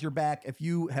Schenker has your back if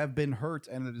you have been hurt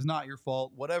and it is not your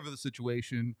fault. Whatever the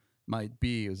situation might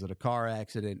be, is it a car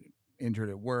accident, injured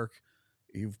at work,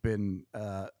 you've been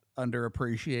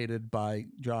underappreciated by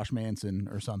Josh Manson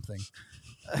or something.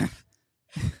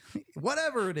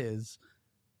 Whatever it is.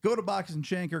 Go to Bacchus and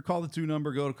Schenker, call the 2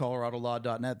 number, go to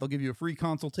coloradolaw.net. They'll give you a free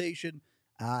consultation.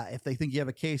 If they think you have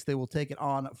a case, they will take it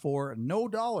on for no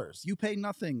dollars. You pay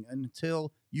nothing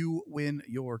until you win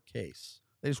your case.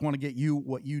 They just want to get you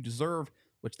what you deserve,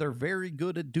 which they're very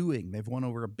good at doing. They've won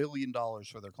over $1 billion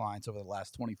for their clients over the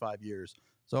last 25 years.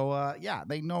 So,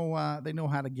 they know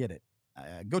how to get it.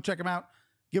 Go check them out.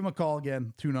 Give them a call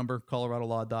again, 2 number,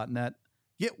 coloradolaw.net.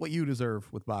 Get what you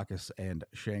deserve with Bacchus and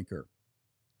Schenker.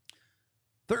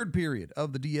 Third period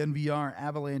of the DNVR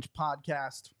Avalanche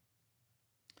podcast.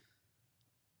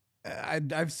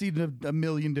 I've seen a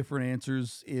million different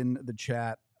answers in the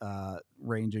chat,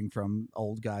 ranging from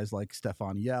old guys like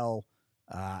Stefan Yell,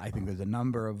 I think there's a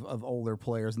number of older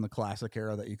players in the classic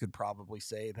era that you could probably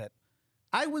say that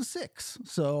I was 6,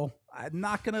 so I'm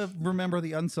not going to remember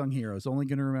the unsung heroes, only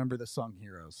going to remember the sung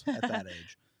heroes at that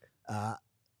age.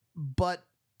 But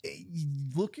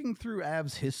looking through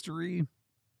Avs history,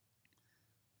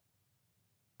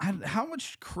 how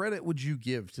much credit would you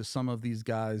give to some of these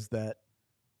guys that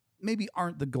maybe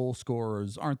aren't the goal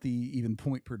scorers, aren't the even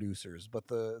point producers, but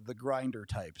the grinder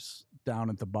types down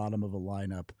at the bottom of a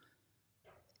lineup?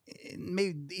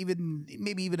 Maybe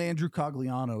even Andrew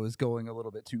Cogliano is going a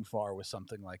little bit too far with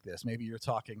something like this. Maybe you're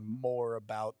talking more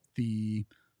about the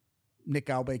Nick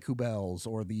Aube-Kubels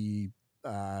or the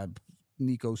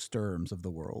Nico Sturms of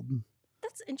the world.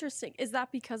 That's interesting. Is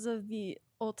that because of the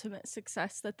ultimate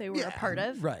success that they were a part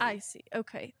of? Right. I see.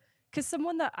 Okay. Because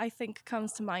someone that I think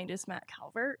comes to mind is Matt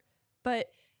Calvert, but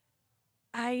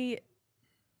I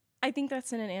think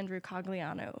that's in an Andrew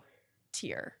Cogliano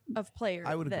tier of players.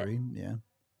 I would agree. Yeah.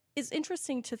 It's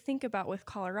interesting to think about with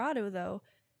Colorado, though,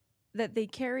 that they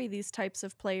carry these types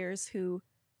of players who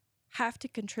have to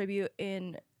contribute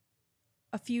in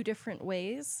a few different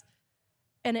ways,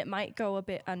 and it might go a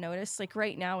bit unnoticed. Like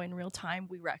right now in real time,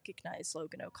 we recognize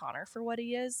Logan O'Connor for what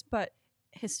he is, but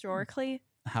historically,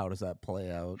 how does that play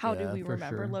out? How do we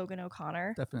remember Logan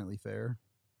O'Connor? Definitely fair.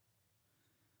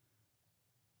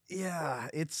 Yeah,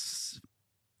 it's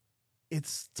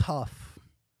tough.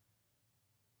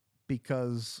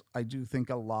 Because I do think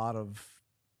a lot of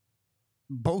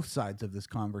both sides of this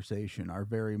conversation are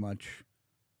very much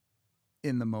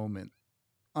in the moment.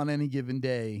 On any given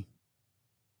day,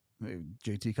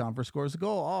 JT Compher scores a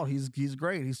goal. Oh, he's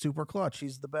great. He's super clutch.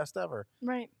 He's the best ever.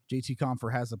 Right. JT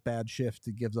Compher has a bad shift.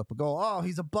 He gives up a goal. Oh,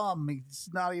 he's a bum. He's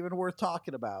not even worth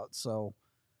talking about. So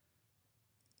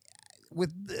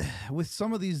with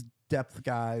some of these depth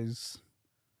guys,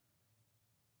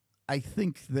 I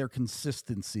think their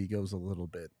consistency goes a little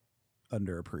bit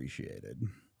underappreciated.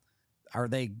 Are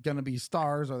they going to be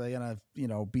stars? Are they going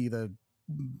to, be the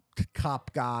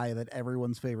cop guy that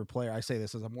everyone's favorite player? I say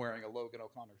this as I'm wearing a Logan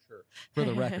O'Connor shirt for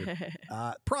the record.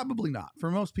 Probably not. For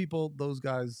most people, those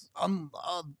guys,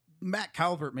 Matt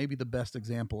Calvert may be the best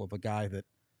example of a guy that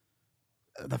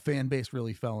the fan base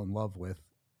really fell in love with.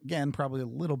 Again, probably a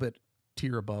little bit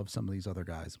tier above some of these other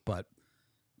guys, but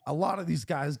a lot of these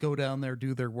guys go down there,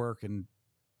 do their work, and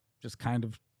just kind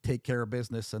of take care of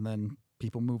business, and then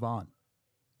people move on.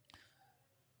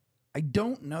 I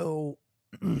don't know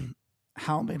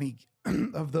how many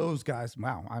of those guys,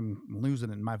 wow, I'm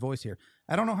losing in my voice here.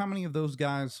 I don't know how many of those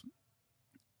guys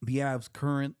the Avs'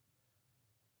 current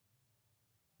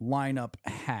lineup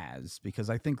has, because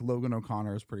I think Logan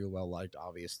O'Connor is pretty well liked,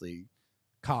 obviously.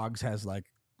 Cogs has like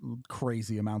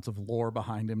crazy amounts of lore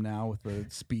behind him now with the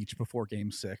speech before Game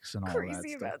 6 and all that stuff.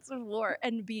 Crazy amounts of lore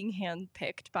and being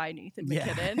handpicked by Nathan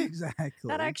McKinnon. Yeah, exactly.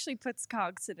 That actually puts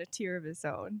Cogs in a tier of his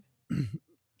own.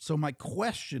 So my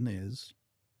question is,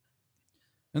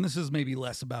 and this is maybe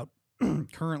less about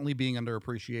currently being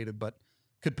underappreciated, but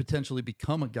could potentially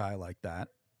become a guy like that.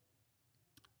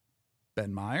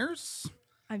 Ben Myers?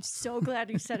 I'm so glad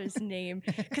you said his name,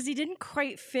 because he didn't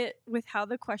quite fit with how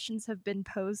the questions have been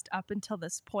posed up until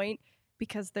this point,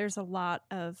 because there's a lot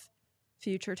of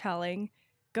future telling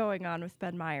going on with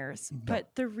Ben Myers.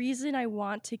 But the reason I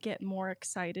want to get more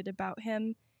excited about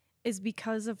him is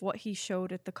because of what he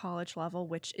showed at the college level,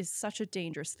 which is such a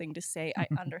dangerous thing to say. I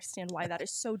understand why that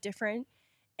is so different,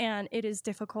 and it is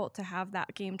difficult to have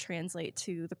that game translate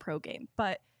to the pro game.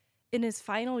 But in his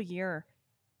final year,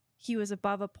 he was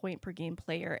above a point per game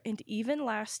player. And even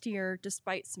last year,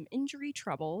 despite some injury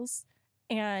troubles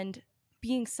and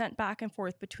being sent back and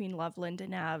forth between Loveland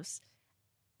and Avs,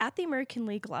 at the American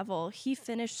League level, he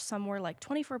finished somewhere like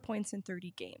 24 points in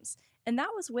 30 games. And that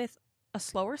was with a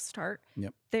slower start.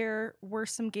 Yep. There were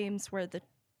some games where the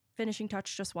finishing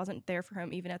touch just wasn't there for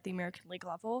him, even at the American League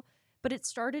level. But it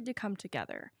started to come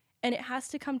together. And it has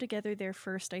to come together there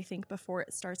first, I think, before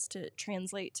it starts to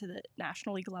translate to the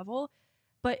National League level.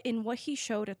 But in what he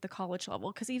showed at the college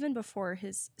level, because even before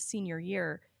his senior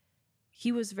year,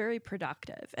 he was very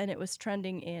productive and it was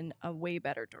trending in a way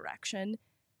better direction.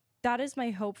 That is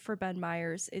my hope for Ben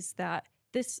Myers, is that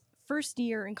this first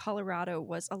year in Colorado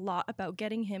was a lot about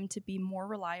getting him to be more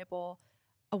reliable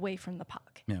away from the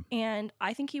puck. Yeah. And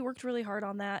I think he worked really hard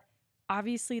on that.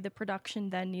 Obviously, the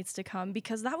production then needs to come,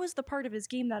 because that was the part of his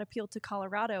game that appealed to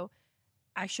Colorado.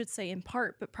 I should say in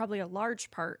part, but probably a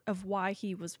large part of why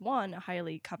he was, one, a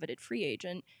highly coveted free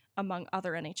agent among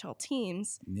other NHL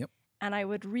teams. Yep. And I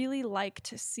would really like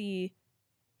to see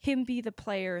him be the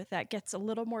player that gets a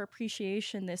little more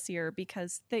appreciation this year,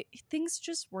 because things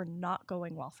just were not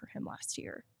going well for him last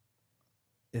year.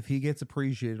 if he gets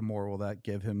appreciated more, will that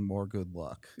give him more good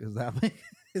luck? Is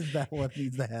that what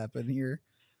needs to happen here?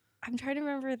 I'm trying to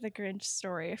remember the Grinch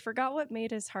story. I forgot what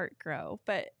made his heart grow,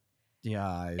 but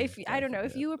yeah, I don't know,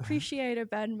 if you appreciate a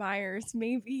Ben Myers,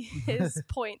 maybe his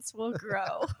points will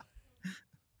grow.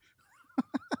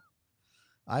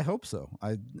 I hope so.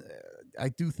 I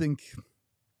do think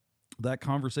that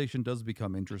conversation does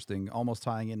become interesting, almost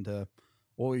tying into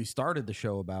what we started the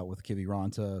show about with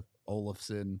Kiviranta,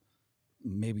 Olofsson,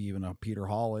 maybe even a Peter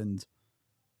Holland.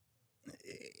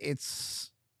 It's,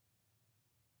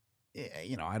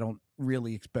 I don't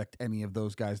really expect any of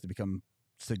those guys to become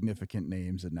significant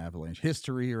names in Avalanche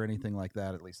history or anything like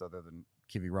that, at least other than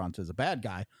Kiviranta is a bad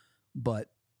guy. But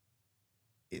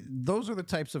those are the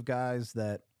types of guys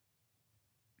that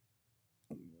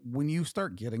when you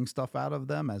start getting stuff out of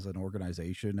them as an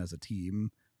organization, as a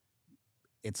team,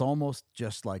 it's almost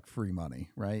just like free money,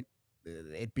 right?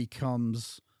 It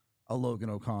becomes a Logan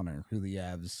O'Connor, who the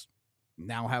Avs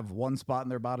now have one spot in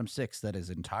their bottom six that is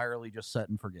entirely just set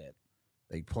and forget.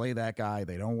 They play that guy.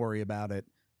 They don't worry about it.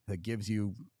 That gives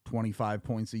you 25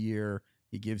 points a year.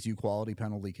 He gives you quality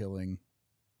penalty killing.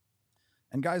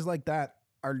 And guys like that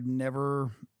are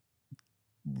never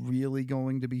really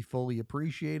going to be fully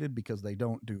appreciated because they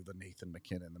don't do the Nathan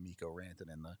McKinnon, the Mikko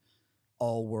Rantanen, the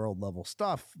all-world level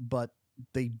stuff, but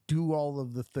they do all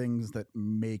of the things that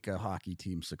make a hockey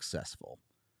team successful.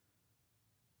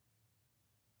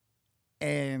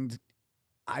 And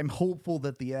I'm hopeful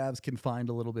that the Avs can find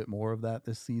a little bit more of that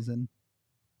this season.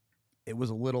 It was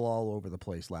a little all over the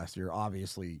place last year.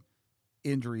 Obviously,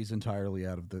 injuries entirely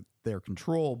out of their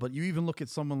control, but you even look at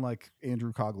someone like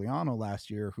Andrew Cogliano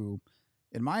last year, who,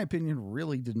 in my opinion,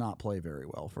 really did not play very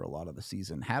well for a lot of the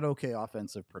season. Had okay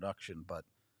offensive production, but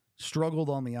struggled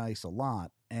on the ice a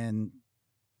lot. And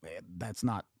that's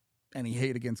not any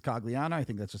hate against Cogliano. I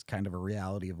think that's just kind of a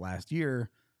reality of last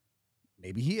year.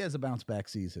 Maybe he has a bounce back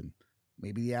season.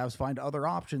 Maybe the Avs find other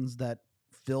options that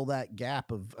fill that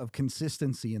gap of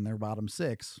consistency in their bottom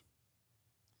six,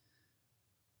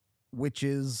 which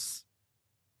is,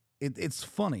 it's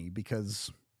funny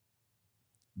because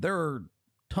there are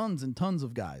tons and tons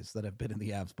of guys that have been in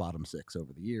the Avs bottom six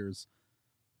over the years.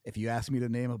 If you ask me to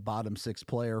name a bottom six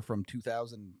player from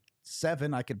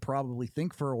 2007, I could probably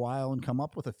think for a while and come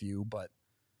up with a few, but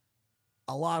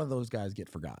a lot of those guys get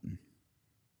forgotten.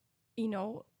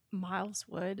 Miles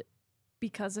Wood,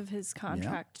 because of his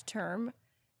contract term,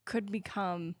 could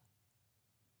become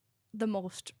the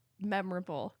most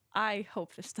memorable. I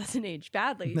hope this doesn't age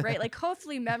badly, right? Like,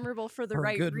 hopefully memorable for the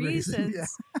right reasons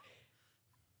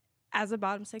as a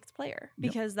bottom six player,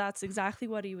 because that's exactly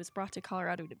what he was brought to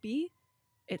Colorado to be.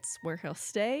 It's where he'll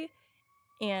stay.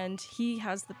 And he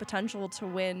has the potential to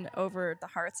win over the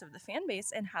hearts of the fan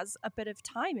base and has a bit of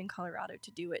time in Colorado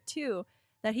to do it too,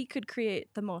 that he could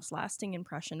create the most lasting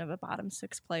impression of a bottom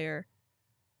six player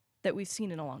that we've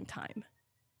seen in a long time.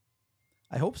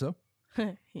 I hope so.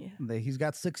 Yeah. He's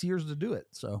got 6 years to do it.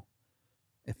 So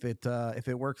if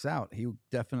it works out, he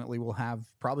definitely will have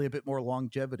probably a bit more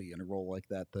longevity in a role like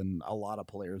that than a lot of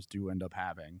players do end up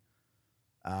having.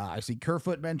 I see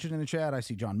Kerfoot mentioned in the chat. I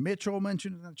see John Mitchell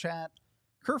mentioned in the chat.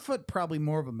 Kerfoot, probably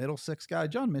more of a middle six guy.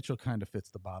 John Mitchell kind of fits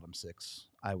the bottom six,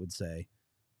 I would say.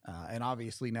 And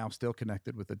obviously now still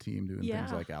connected with the team doing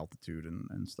things like altitude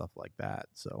and stuff like that.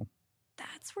 So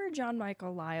that's where John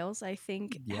Michael Lyles, I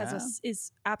think,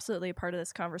 is absolutely a part of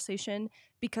this conversation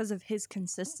because of his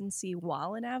consistency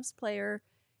while an Avs player,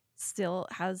 still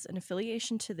has an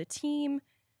affiliation to the team,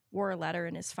 wore a letter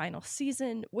in his final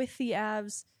season with the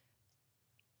Avs,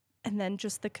 and then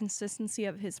just the consistency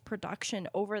of his production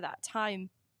over that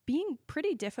time being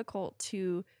pretty difficult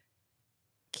to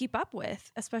keep up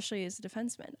with, especially as a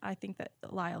defenseman. I think that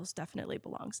Lyles definitely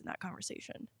belongs in that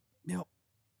conversation. Yep.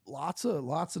 Lots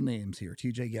of names here.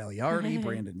 TJ Gagliardi,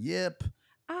 Brandon Yip.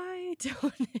 I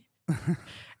don't.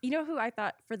 You know who I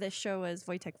thought for this show was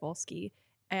Wojtek Wolski,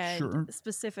 and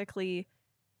specifically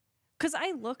because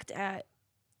I looked at,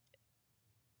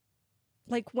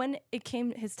 like, when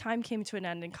his time came to an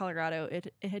end in Colorado,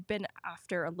 it had been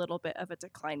after a little bit of a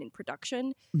decline in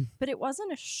production, but it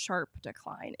wasn't a sharp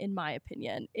decline, in my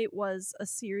opinion. It was a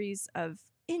series of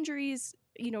injuries,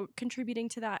 contributing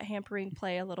to that, hampering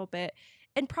play a little bit,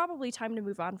 and probably time to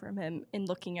move on from him in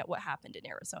looking at what happened in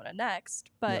Arizona next.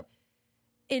 But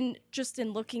in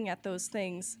looking at those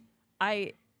things,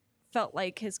 I felt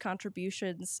like his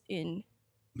contributions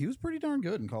he was pretty darn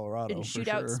good in Colorado. In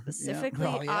shootouts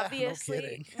specifically,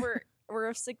 obviously, were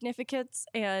of significance,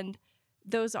 and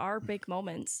those are big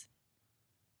moments.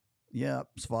 Yeah,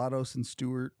 Svados and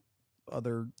Stewart,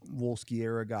 other Wolski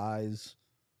era guys.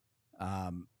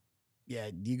 Yeah,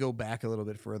 you go back a little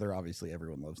bit further. Obviously,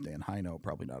 everyone loves Dan Heino.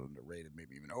 Probably not underrated,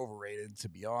 maybe even overrated, to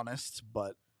be honest.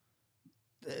 But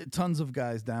tons of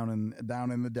guys down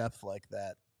in the depth like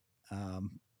that.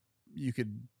 You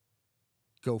could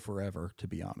go forever, to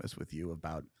be honest with you,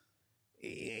 about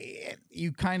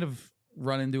you kind of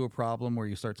run into a problem where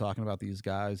you start talking about these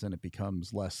guys and it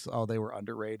becomes less, oh, they were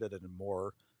underrated, and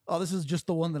more, oh, this is just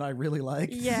the one that I really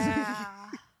liked. Yeah.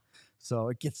 So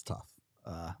it gets tough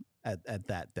at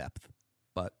that depth.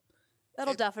 But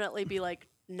that'll definitely be like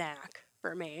Knack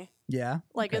for me. Yeah.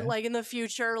 Like okay. in the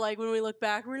future, like when we look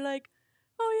back, we're like,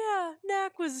 oh yeah,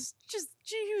 Knack was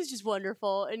he was just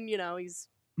wonderful, and you know he's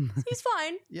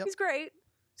fine. Yep. He's great.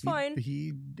 It's fine.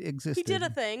 He existed. He did a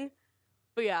thing.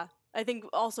 But yeah, I think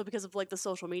also because of like the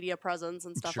social media presence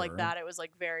and stuff like that, it was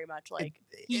like very much like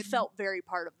he felt very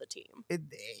part of the team.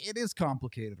 It is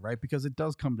complicated, right? Because it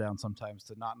does come down sometimes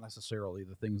to not necessarily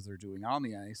the things they're doing on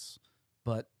the ice,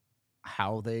 but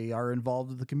how they are involved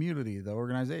with the community, the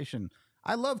organization.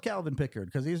 I love Calvin Pickard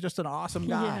because he's just an awesome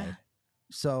guy. Yeah.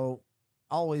 So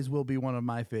always will be one of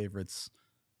my favorites.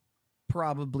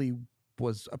 Probably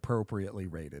was appropriately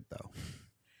rated, though.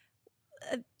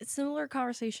 A similar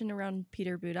conversation around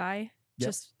Peter Budaj. Yep.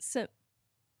 Just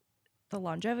the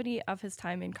longevity of his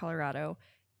time in Colorado,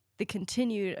 the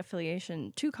continued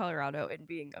affiliation to Colorado and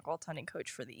being a goaltending coach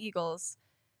for the Eagles.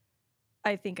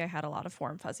 I think I had a lot of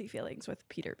warm, fuzzy feelings with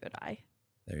Peter Budaj.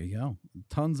 There you go.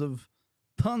 Tons of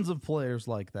players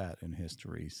like that in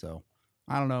history. So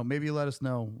I don't know. Maybe let us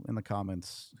know in the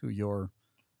comments who your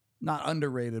not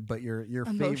underrated, but your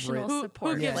emotional favorite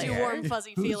support. Who gives you warm,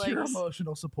 fuzzy Who's feelings? your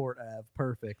emotional support, Av?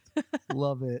 Perfect.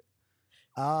 Love it.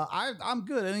 I'm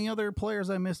good. Any other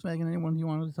players I missed, Megan? Anyone you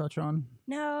wanted to touch on?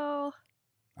 No.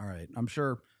 All right. I'm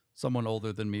sure someone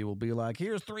older than me will be like,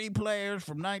 here's 3 players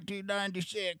from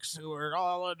 1996 who are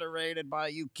all underrated by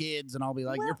you kids. And I'll be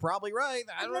like, Well, you're probably right.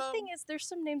 I don't the know. thing is, there's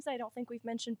some names I don't think we've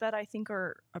mentioned, but I think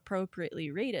are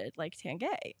appropriately rated, like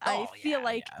Tanguay. I feel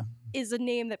like is a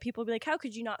name that people be like, how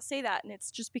could you not say that? And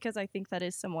it's just because I think that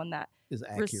is someone that Is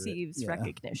accurate. receives Yeah.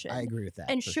 recognition. I agree with that.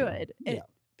 And for sure. should. Yeah.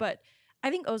 But I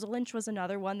think Ozil Lynch was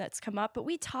another one that's come up, but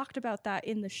we talked about that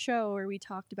in the show where we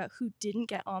talked about who didn't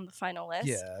get on the final list.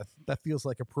 Yeah, that feels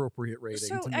like appropriate rating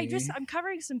So to me. I'm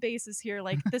covering some bases here.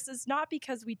 Like, this is not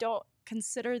because we don't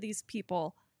consider these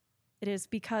people. It is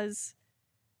because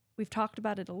we've talked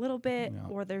about it a little bit, Yeah.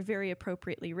 or they're very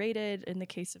appropriately rated in the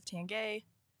case of Tanguay.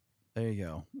 There you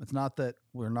go. It's not that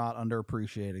we're not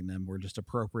underappreciating them. We're just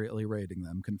appropriately rating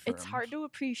them. Confirmed. It's hard to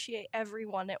appreciate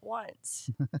everyone at once,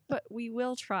 but we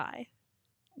will try.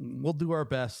 We'll do our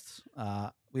best.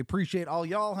 We appreciate all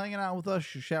y'all hanging out with us,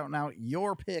 shouting out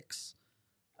your picks.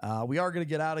 We are going to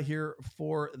get out of here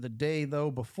for the day,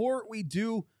 though. Before we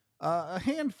do, a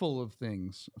handful of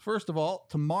things. First of all,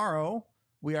 tomorrow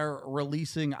we are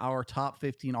releasing our top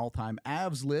 15 all-time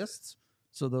Avs lists.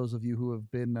 So those of you who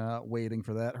have been waiting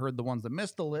for that, heard the ones that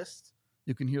missed the list,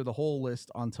 you can hear the whole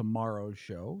list on tomorrow's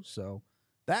show. So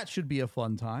that should be a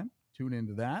fun time. Tune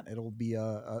into that. It'll be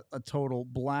a total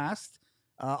blast.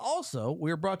 Also,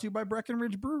 we are brought to you by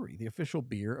Breckenridge Brewery, the official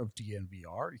beer of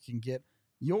DNVR. You can get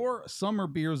your summer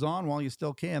beers on while you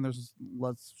still can. There's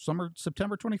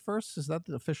September 21st. Is that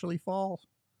officially fall?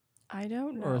 I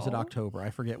don't know. Or is it October? I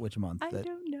forget which month. I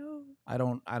don't know. I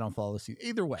don't follow this.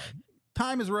 Either way,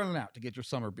 time is running out to get your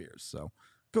summer beers. So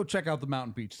go check out the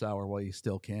Mountain Beach Sour while you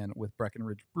still can with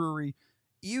Breckenridge Brewery.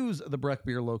 Use the Breck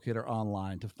Beer Locator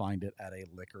online to find it at a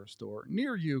liquor store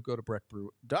near you. Go to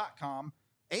breckbrew.com.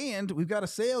 And we've got a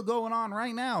sale going on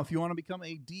right now. If you want to become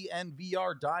a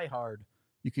DNVR diehard,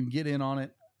 you can get in on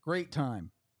it. Great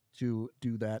time to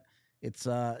do that. It's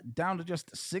down to just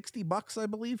 $60, I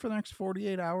believe, for the next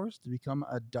 48 hours to become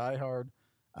a diehard.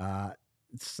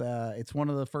 It's one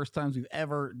of the first times we've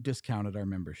ever discounted our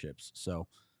memberships. So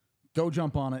go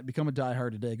jump on it. Become a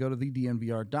diehard today. Go to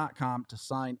thednvr.com to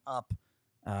sign up.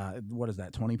 What is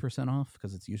that, 20% off?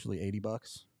 Because it's usually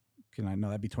 $80. No,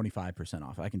 that'd be 25%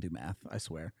 off. I can do math, I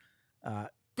swear.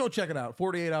 Go check it out.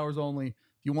 48 hours only. If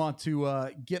you want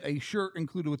to get a shirt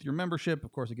included with your membership,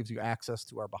 of course, it gives you access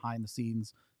to our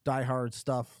behind-the-scenes diehard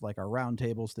stuff, like our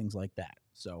roundtables, things like that.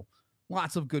 So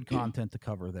lots of good content to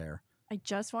cover there. I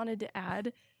just wanted to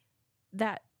add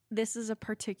that this is a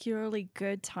particularly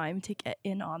good time to get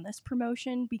in on this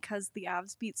promotion because the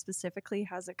Avs Beat specifically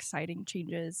has exciting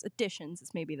changes, additions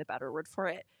is maybe the better word for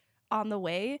it, on the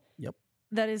way. Yep.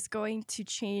 That is going to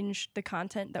change the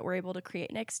content that we're able to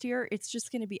create next year. It's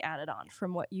just going to be added on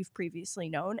from what you've previously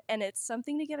known. And it's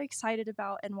something to get excited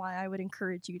about and why I would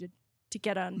encourage you to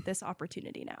get on this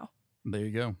opportunity now. There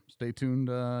you go. Stay tuned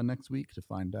next week to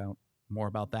find out more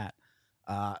about that.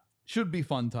 should be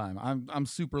fun time. I'm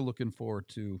super looking forward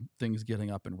to things getting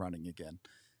up and running again.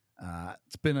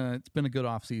 It's been a good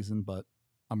off season, but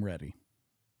I'm ready.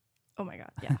 Oh my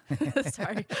God. Yeah.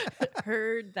 Sorry.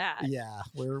 Heard that. Yeah.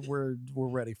 We're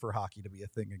ready for hockey to be a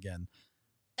thing again.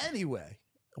 Anyway,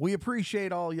 we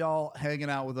appreciate all y'all hanging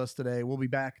out with us today. We'll be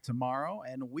back tomorrow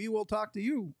and we will talk to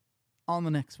you on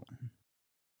the next one.